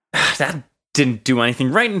 That didn't do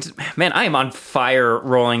anything right. Man, I am on fire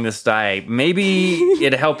rolling this die. Maybe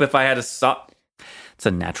it'd help if I had a saw. It's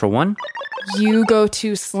a natural one. You go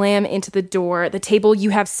to slam into the door. The table you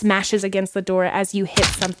have smashes against the door as you hit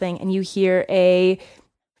something, and you hear a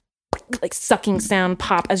like sucking sound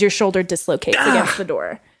pop as your shoulder dislocates against the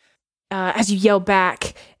door. As you yell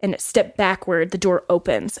back and step backward, the door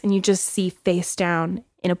opens and you just see face down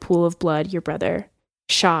in a pool of blood your brother,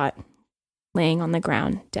 shot, laying on the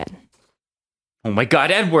ground, dead. Oh my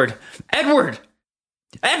God, Edward! Edward!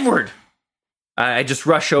 Edward! I just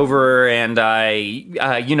rush over and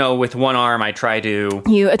with one arm I try to...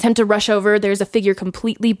 You attempt to rush over. There's a figure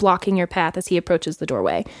completely blocking your path as he approaches the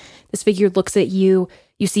doorway. This figure looks at you.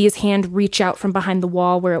 You see his hand reach out from behind the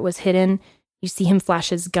wall where it was hidden. You see him flash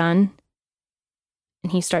his gun.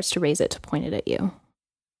 And he starts to raise it to point it at you.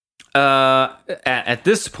 At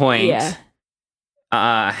this point, Yeah.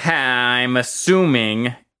 I'm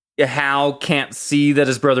assuming Hal can't see that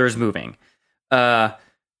his brother is moving.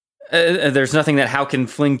 There's nothing that Hal can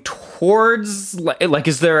fling towards. Like,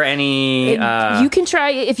 is there any? You can try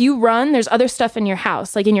if you run. There's other stuff in your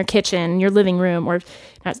house, like in your kitchen, your living room, or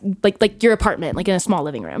like your apartment, like in a small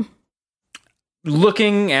living room.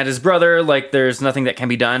 Looking at his brother, like there's nothing that can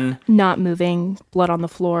be done. Not moving, blood on the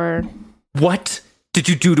floor. What did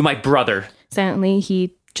you do to my brother? Silently,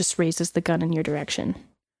 he just raises the gun in your direction.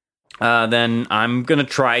 Then I'm gonna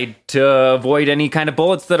try to avoid any kind of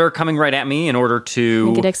bullets that are coming right at me in order to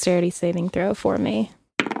Make a dexterity saving throw for me.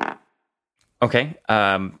 Okay.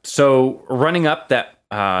 So running up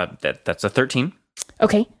that's a 13.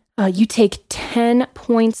 Okay. You take 10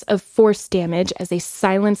 points of force damage as a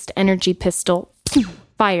silenced energy pistol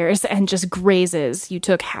fires and just grazes. You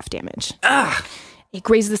took half damage. It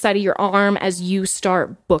grazes the side of your arm as you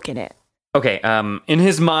start booking it. Okay. In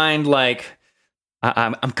his mind, like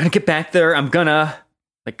I'm gonna get back there. I'm gonna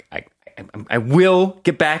I will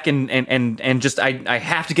get back and just I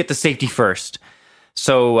have to get to safety first.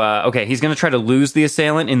 So, okay, he's going to try to lose the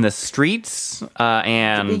assailant in the streets,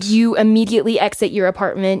 and... You immediately exit your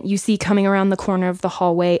apartment. You see coming around the corner of the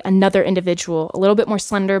hallway another individual, a little bit more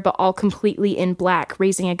slender, but all completely in black,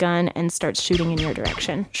 raising a gun and starts shooting in your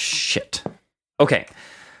direction. Shit. Okay.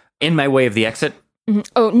 In my way of the exit? Mm-hmm.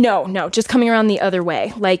 Oh, no, just coming around the other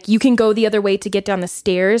way. Like, you can go the other way to get down the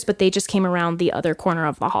stairs, but they just came around the other corner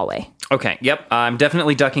of the hallway. Okay, yep. I'm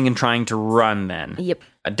definitely ducking and trying to run then. Yep.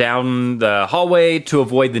 Down the hallway to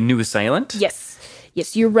avoid the new assailant? Yes,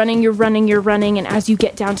 you're running, and as you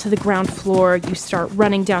get down to the ground floor, you start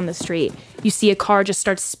running down the street. You see a car just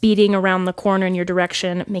starts speeding around the corner in your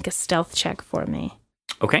direction. Make a stealth check for me.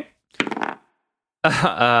 Okay.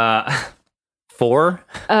 4?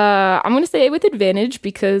 I'm going to say with advantage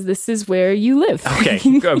because this is where you live. Okay,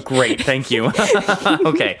 oh, great, thank you.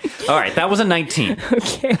 Okay, all right, that was a 19.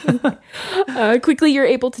 Okay. Quickly, you're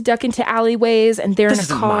able to duck into alleyways, and they're in a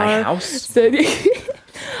car. My house. So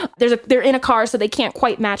they're in a car, so they can't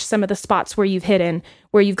quite match some of the spots where you've hidden,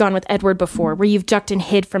 where you've gone with Edward before, where you've ducked and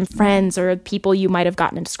hid from friends or people you might have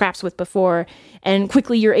gotten into scraps with before. And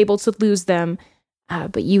quickly, you're able to lose them.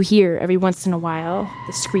 But you hear every once in a while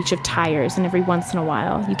the screech of tires, and every once in a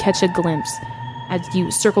while you catch a glimpse as you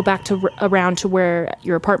circle back around to where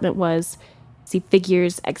your apartment was, see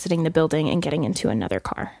figures exiting the building and getting into another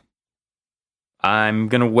car. I'm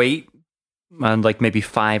going to wait like maybe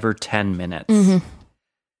 5 or 10 minutes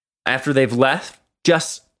after they've left,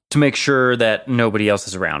 just to make sure that nobody else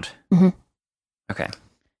is around. Mm-hmm. Okay.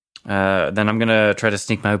 Then I'm going to try to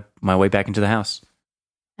sneak my way back into the house.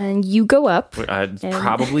 And you go up.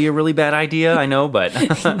 Probably a really bad idea, I know, but...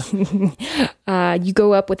 You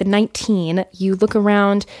go up with a 19. You look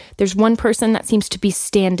around. There's one person that seems to be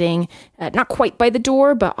standing, not quite by the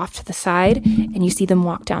door, but off to the side. And you see them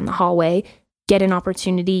walk down the hallway, get an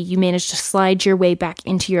opportunity. You manage to slide your way back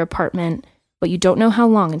into your apartment, but you don't know how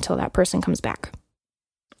long until that person comes back.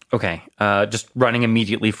 Okay, just running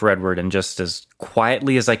immediately for Edward and just as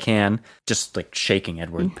quietly as I can, just like shaking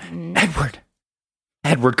Edward. Mm-hmm.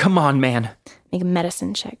 Edward, come on, man. Make a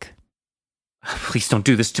medicine check. Please don't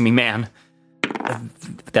do this to me, man.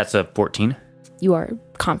 That's a 14. You are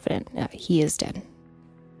confident he is dead.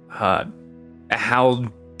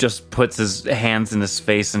 Hal just puts his hands in his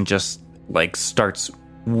face and just, like, starts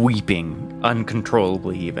weeping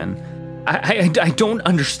uncontrollably even. I don't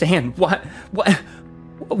understand. What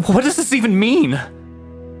does this even mean?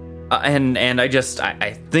 And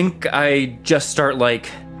I think I just start, like...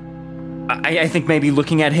 I think maybe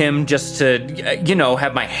looking at him just to,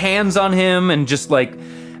 have my hands on him and just like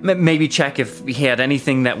maybe check if he had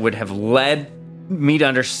anything that would have led me to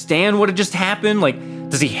understand what had just happened. Like,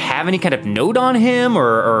 does he have any kind of note on him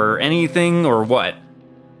or anything or what?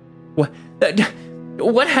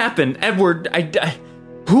 What happened, Edward?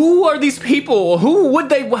 Who are these people? Who would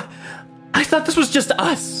they? I thought this was just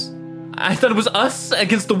us. I thought it was us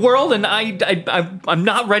against the world, and I'm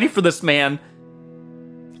not ready for this, man.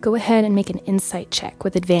 Go ahead and make an insight check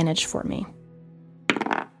with advantage for me.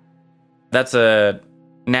 That's a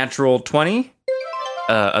natural 20.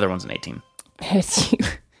 Other one's an 18. As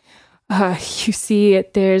you see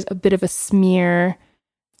there's a bit of a smear.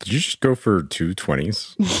 Did you just go for 2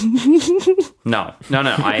 20s? No.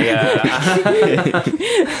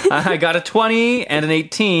 I got a 20 and an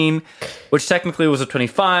 18, which technically was a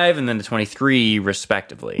 25 and then a 23,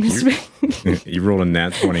 respectively. You rolled a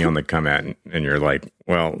nat 20 on the come at, and you're like,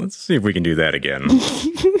 well, let's see if we can do that again.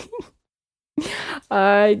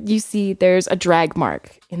 You see there's a drag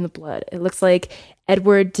mark in the blood. It looks like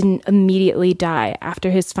Edward didn't immediately die after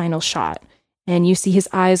his final shot. And you see his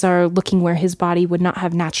eyes are looking where his body would not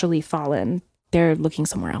have naturally fallen. They're looking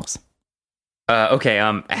somewhere else. Okay,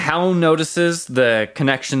 Hal notices the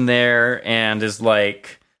connection there and is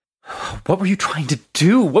like, what were you trying to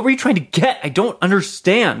do? What were you trying to get? I don't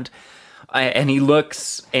understand. And he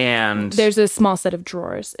looks and... There's a small set of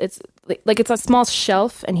drawers. It's like it's a small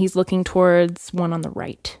shelf, and he's looking towards one on the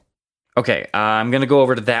right. Okay, I'm going to go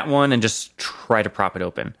over to that one and just try to prop it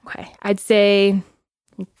open. Okay, I'd say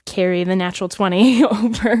carry the natural 20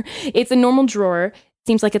 over. It's a normal drawer.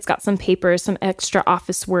 Seems like it's got some papers, some extra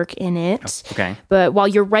office work in it. Okay. But while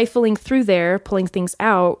you're rifling through there, pulling things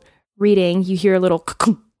out, reading, you hear a little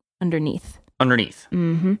underneath. Underneath.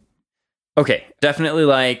 Mm-hmm. Okay, definitely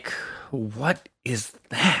like, what is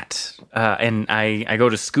that? And I go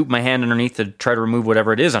to scoop my hand underneath to try to remove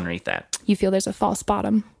whatever it is underneath that. You feel there's a false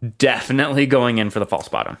bottom. Definitely going in for the false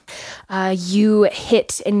bottom. You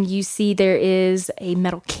hit and you see there is a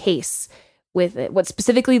metal case with what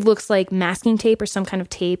specifically looks like masking tape or some kind of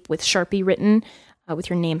tape with Sharpie written with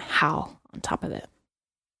your name Hal on top of it.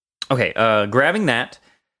 Okay, grabbing that.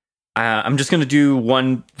 I'm just going to do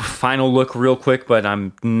one final look real quick, but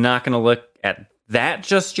I'm not going to look at that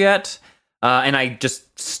just yet. And I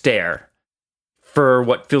just stare for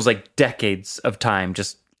what feels like decades of time,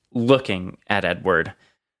 just looking at Edward,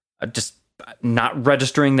 just not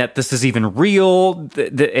registering that this is even real,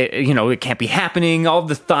 it can't be happening, all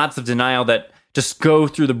the thoughts of denial that just go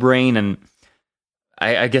through the brain. And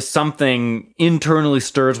I guess something internally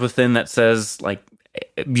stirs within that says, like,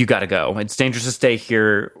 you got to go. It's dangerous to stay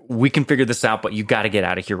here. We can figure this out, but you got to get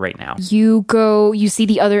out of here right now. You see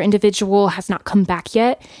the other individual has not come back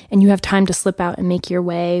yet, and you have time to slip out and make your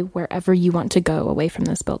way wherever you want to go away from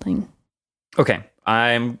this building. Okay.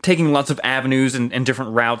 I'm taking lots of avenues and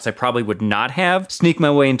different routes I probably would not have. Sneak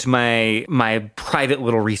my way into my private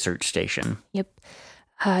little research station. Yep.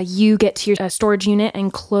 You get to your storage unit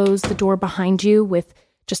and close the door behind you with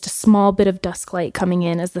just a small bit of dusk light coming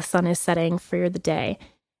in as the sun is setting for the day.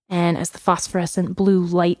 And as the phosphorescent blue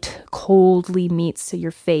light coldly meets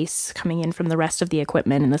your face coming in from the rest of the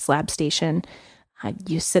equipment in this lab station,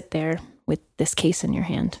 you sit there with this case in your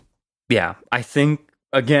hand. Yeah, I think,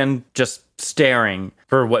 again, just staring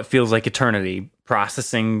for what feels like eternity,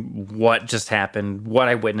 processing what just happened, what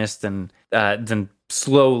I witnessed, and then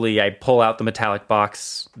slowly I pull out the metallic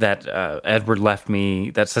box that Edward left me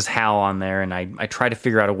that says Hal on there, and I try to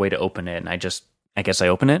figure out a way to open it, and I guess I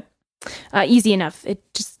open it. Easy enough. It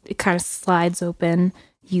kind of slides open.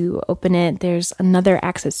 You open it. There's another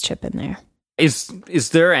access chip in there. Is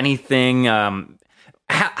there anything?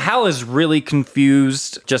 Hal is really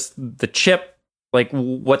confused. Just the chip, like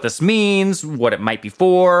what this means, what it might be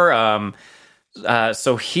for.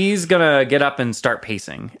 So he's gonna get up and start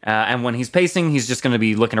pacing. And when he's pacing, he's just gonna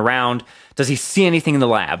be looking around. Does he see anything in the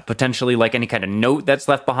lab? Potentially, like any kind of note that's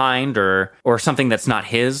left behind, or something that's not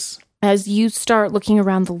his. As you start looking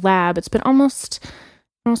around the lab, it's been almost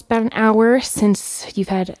about an hour since you've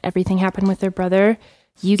had everything happen with their brother.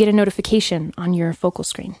 You get a notification on your focal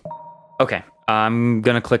screen. Okay, I'm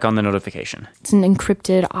going to click on the notification. It's an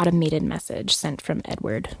encrypted automated message sent from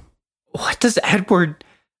Edward. What does Edward...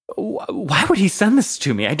 Why would he send this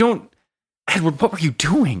to me? Edward, what were you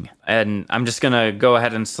doing? And I'm just going to go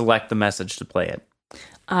ahead and select the message to play it.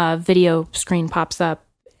 Video screen pops up,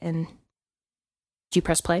 and do you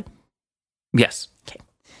press play? Yes. Okay.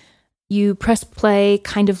 You press play,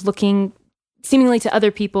 kind of looking seemingly to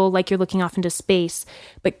other people like you're looking off into space,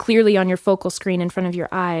 but clearly on your focal screen in front of your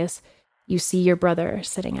eyes, you see your brother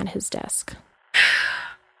sitting at his desk.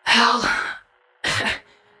 Hal.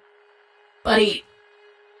 Buddy,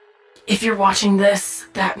 if you're watching this,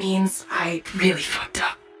 that means I really fucked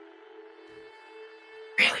up.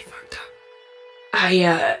 Really fucked up.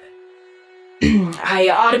 I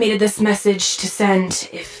automated this message to send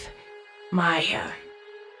if my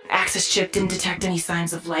access chip didn't detect any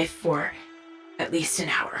signs of life for at least an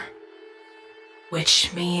hour.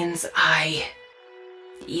 Which means I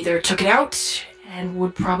either took it out and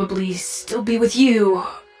would probably still be with you,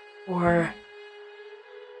 or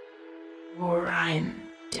or I'm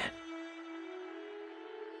dead.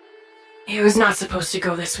 It was not supposed to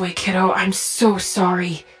go this way, kiddo. I'm so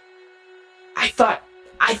sorry. I thought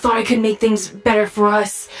I could make things better for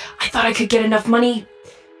us. I thought I could get enough money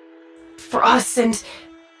for us, and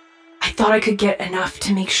I thought I could get enough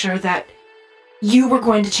to make sure that you were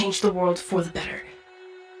going to change the world for the better.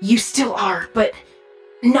 You still are, but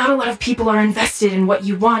not a lot of people are invested in what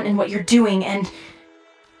you want and what you're doing, and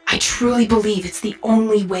I truly believe it's the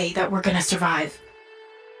only way that we're gonna survive.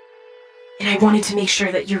 And I wanted to make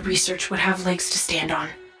sure that your research would have legs to stand on.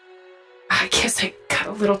 I guess I got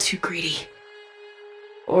a little too greedy.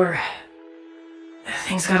 Or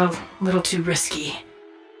things got a little too risky.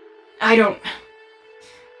 I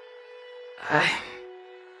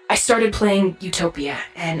started playing YouTopia,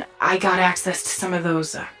 and I got access to some of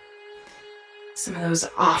those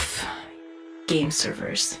off game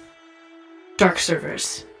servers, dark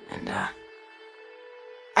servers, and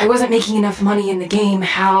I wasn't making enough money in the game,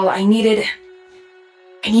 Hal. I needed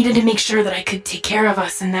to make sure that I could take care of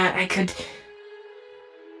us and that I could...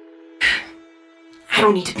 I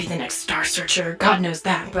don't need to be the next Star Searcher, God knows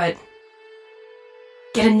that, but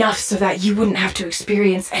get enough so that you wouldn't have to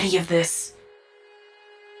experience any of this.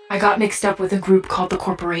 I got mixed up with a group called the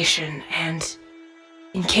Corporation, and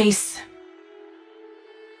in case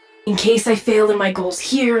I fail in my goals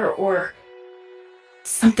here, or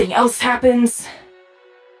something else happens...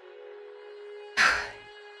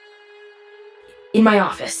 In my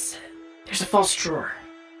office, there's a false drawer.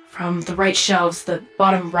 From the right shelves, the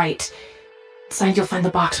bottom right. Inside you'll find the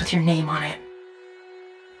box with your name on it.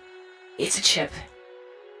 It's a chip.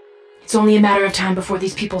 It's only a matter of time before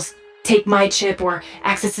these people take my chip or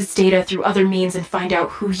access its data through other means and find out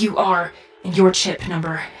who you are and your chip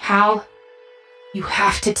number. Hal, you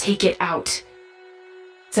have to take it out.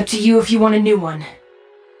 It's up to you if you want a new one.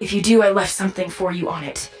 If you do, I left something for you on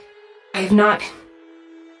it. I have not...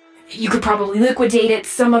 You could probably liquidate it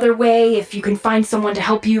some other way if you can find someone to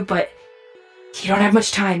help you, but you don't have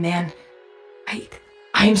much time, man. I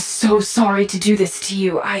am so sorry to do this to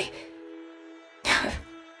you. I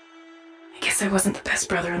guess I wasn't the best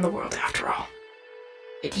brother in the world after all.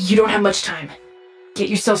 You don't have much time. Get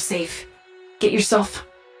yourself safe. Get yourself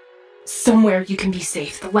somewhere you can be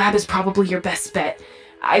safe. The lab is probably your best bet.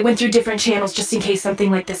 I went through different channels just in case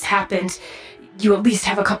something like this happened. You at least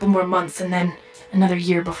have a couple more months and then another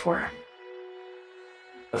year before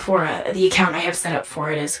the account I have set up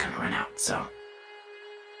for it is gonna run out, so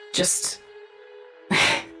just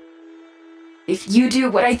if you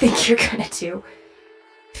do what I think you're gonna do,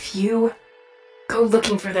 if you go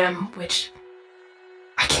looking for them, which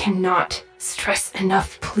I cannot stress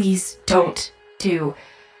enough, please don't do.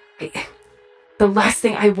 The last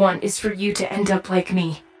thing I want is for you to end up like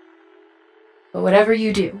me. But whatever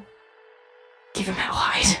you do, give him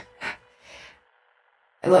Hellhide.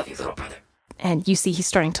 I love you, little brother. And you see he's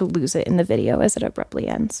starting to lose it in the video as it abruptly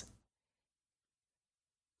ends.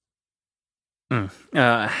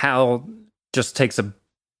 Hal just takes a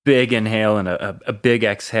big inhale and a big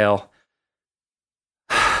exhale.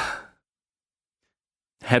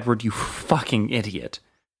 Edward, you fucking idiot.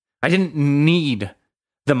 I didn't need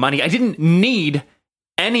the money. I didn't need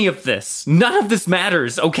any of this. None of this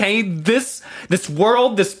matters, okay? This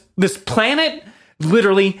world, this planet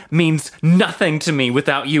literally means nothing to me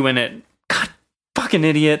without you in it. God, fucking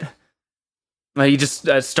idiot. He just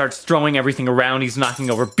starts throwing everything around. He's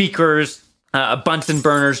knocking over beakers, Bunsen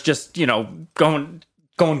burners, just,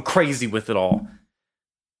 going crazy with it all.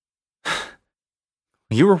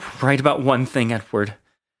 You were right about one thing, Edward.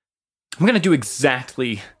 I'm going to do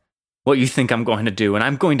exactly what you think I'm going to do, and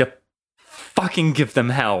I'm going to fucking give them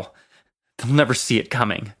hell. They'll never see it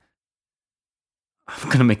coming. I'm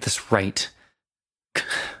going to make this right.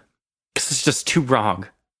 Because it's just too wrong.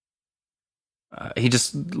 He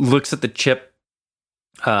just looks at the chip.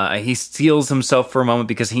 He steels himself for a moment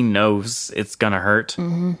because he knows it's gonna hurt.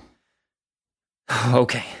 Mm-hmm.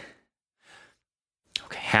 Okay,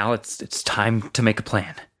 Hal, it's time to make a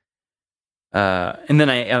plan. And then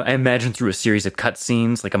I imagine through a series of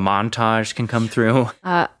cutscenes, like a montage can come through.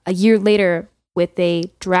 A year later, with a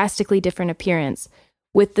drastically different appearance,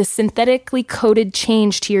 with the synthetically coded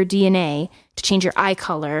change to your DNA to change your eye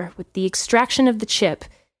color, with the extraction of the chip,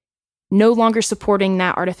 no longer supporting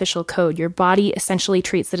that artificial code, your body essentially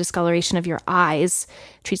treats the discoloration of your eyes,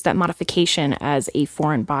 treats that modification as a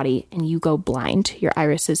foreign body, and you go blind. Your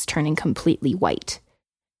iris is turning completely white.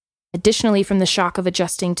 Additionally, from the shock of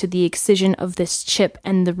adjusting to the excision of this chip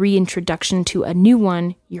and the reintroduction to a new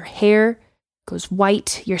one, your hair goes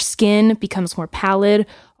white, your skin becomes more pallid,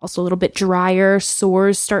 also a little bit drier,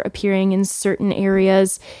 sores start appearing in certain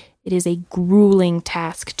areas, It is a grueling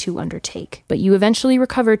task to undertake, but you eventually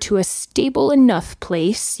recover to a stable enough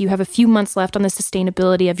place. You have a few months left on the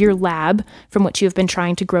sustainability of your lab, from which you have been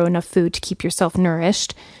trying to grow enough food to keep yourself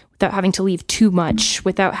nourished, without having to leave too much,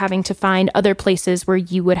 without having to find other places where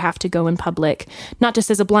you would have to go in public, not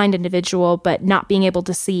just as a blind individual, but not being able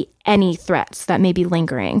to see any threats that may be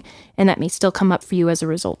lingering, and that may still come up for you as a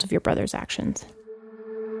result of your brother's actions.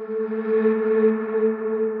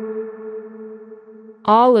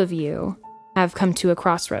 All of you have come to a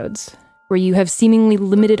crossroads where you have seemingly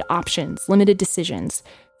limited options, limited decisions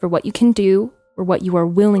for what you can do or what you are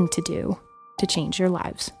willing to do to change your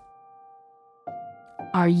lives.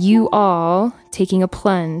 Are you all taking a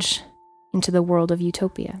plunge into the world of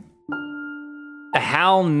YouTopia?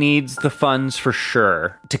 Hal needs the funds for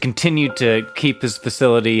sure to continue to keep his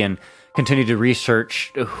facility and continue to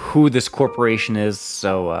research who this corporation is.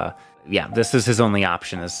 So, this is his only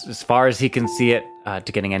option, as far as he can see it,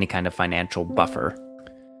 to getting any kind of financial buffer.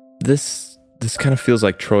 This kind of feels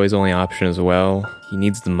like Troy's only option as well. He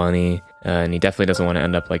needs the money, and he definitely doesn't want to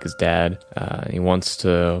end up like his dad. He wants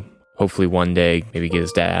to hopefully one day maybe get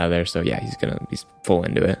his dad out of there. So yeah, he's full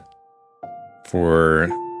into it. For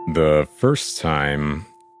the first time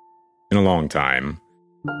in a long time,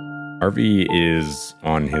 Harvey is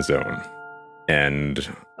on his own. And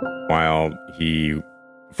while he,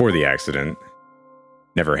 before the accident,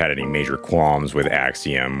 never had any major qualms with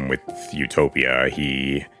Axiom, with YouTopia,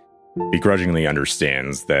 he begrudgingly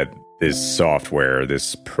understands that this software,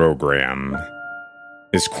 this program,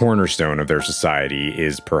 this cornerstone of their society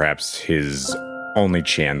is perhaps his only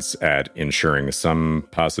chance at ensuring some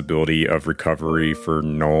possibility of recovery for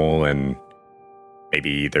Noel, and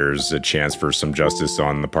maybe there's a chance for some justice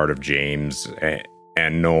on the part of James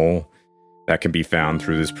and Noel that can be found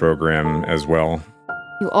through this program as well.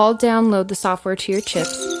 You all download the software to your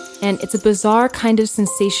chips, and it's a bizarre kind of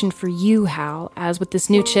sensation for you, Hal, as with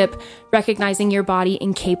this new chip, recognizing your body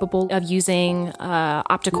incapable of using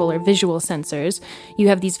optical or visual sensors, you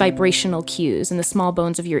have these vibrational cues in the small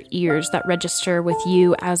bones of your ears that register with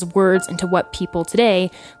you as words into what people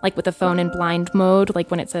today, like with a phone in blind mode,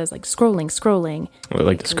 like when it says like scrolling. Or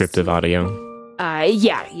like descriptive audio.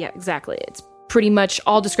 Yeah, exactly. It's pretty much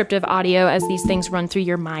all descriptive audio as these things run through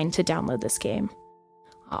your mind to download this game.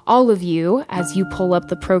 All of you, as you pull up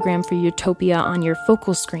the program for YouTopia on your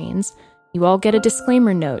focal screens, you all get a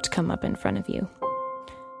disclaimer note come up in front of you.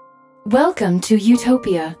 Welcome to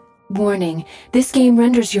YouTopia. Warning, this game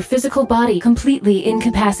renders your physical body completely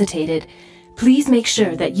incapacitated. Please make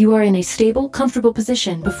sure that you are in a stable, comfortable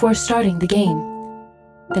position before starting the game.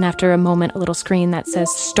 Then after a moment, a little screen that says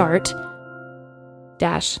start,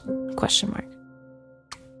 question mark.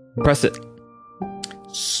 Press it.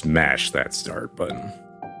 Smash that start button.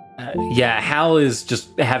 Hal is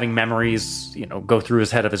just having memories, go through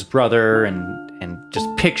his head of his brother and just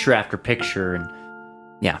picture after picture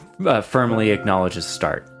and, firmly acknowledges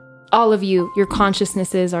start. All of you, your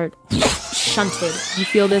consciousnesses are shunted. You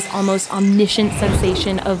feel this almost omniscient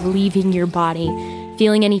sensation of leaving your body,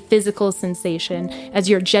 feeling any physical sensation as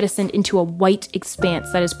you're jettisoned into a white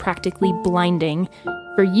expanse that is practically blinding.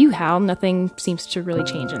 For you, Hal, nothing seems to really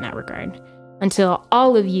change in that regard, until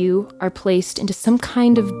all of you are placed into some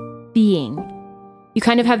kind of being. You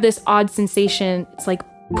kind of have this odd sensation. It's like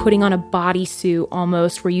putting on a bodysuit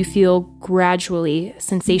almost, where you feel gradually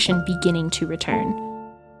sensation beginning to return.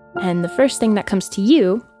 And the first thing that comes to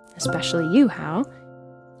you, especially you, Hal,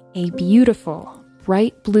 a beautiful,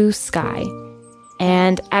 bright blue sky.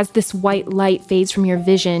 And as this white light fades from your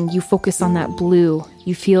vision, you focus on that blue.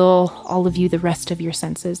 You feel, all of you, the rest of your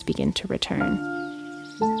senses begin to return.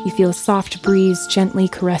 You feel a soft breeze gently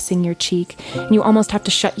caressing your cheek, and you almost have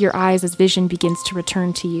to shut your eyes as vision begins to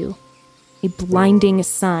return to you. A blinding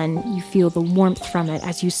sun, you feel the warmth from it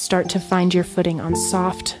as you start to find your footing on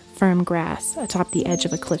soft, firm grass atop the edge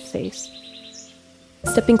of a cliff face.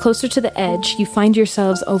 Stepping closer to the edge, you find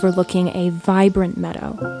yourselves overlooking a vibrant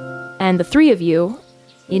meadow. And the three of you,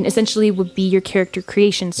 in essentially would be your character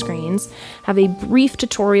creation screens, have a brief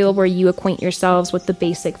tutorial where you acquaint yourselves with the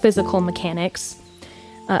basic physical mechanics.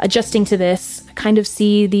 Adjusting to this, kind of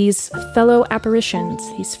see these fellow apparitions,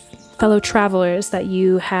 these fellow travelers that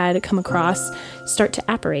you had come across start to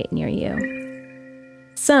apparate near you.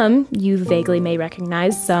 Some you vaguely may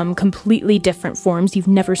recognize, some completely different forms you've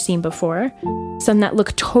never seen before. Some that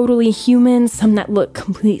look totally human, some that look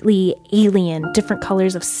completely alien, different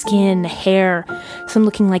colors of skin, hair, some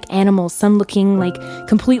looking like animals, some looking like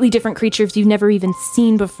completely different creatures you've never even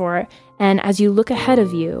seen before. And as you look ahead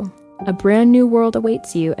of you, a brand new world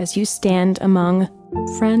awaits you as you stand among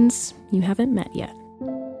friends you haven't met yet.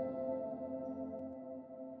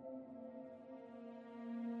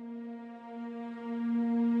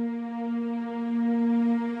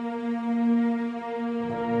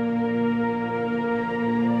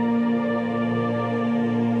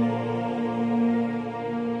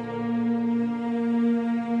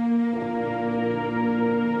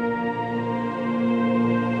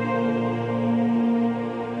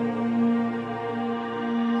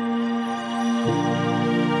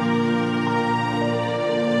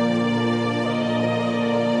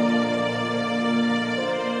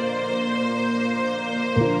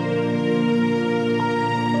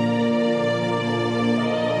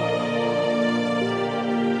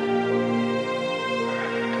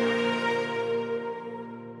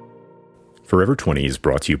 Forever 20 is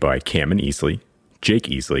brought to you by Cameron Easley, Jake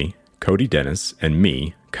Easley, Cody Dennis, and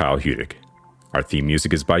me, Kyle Hudick. Our theme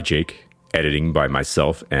music is by Jake, editing by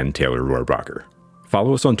myself and Taylor Rohrbacher.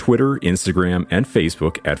 Follow us on Twitter, Instagram, and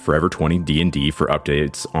Facebook at Forever 20 D&D for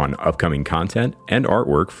updates on upcoming content and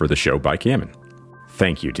artwork for the show by Cameron.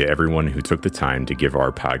 Thank you to everyone who took the time to give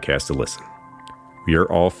our podcast a listen. We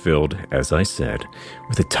are all filled, as I said,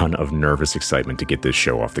 with a ton of nervous excitement to get this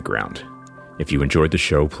show off the ground. If you enjoyed the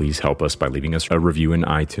show, please help us by leaving us a review in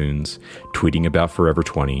iTunes, tweeting about Forever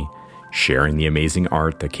 20, sharing the amazing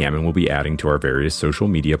art that Cameron will be adding to our various social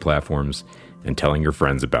media platforms, and telling your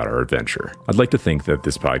friends about our adventure. I'd like to think that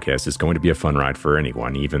this podcast is going to be a fun ride for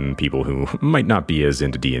anyone, even people who might not be as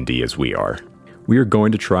into D&D as we are. We are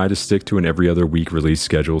going to try to stick to an every other week release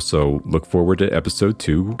schedule, so look forward to episode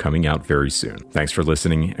 2 coming out very soon. Thanks for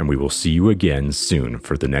listening, and we will see you again soon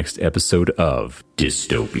for the next episode of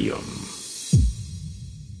Dystopium.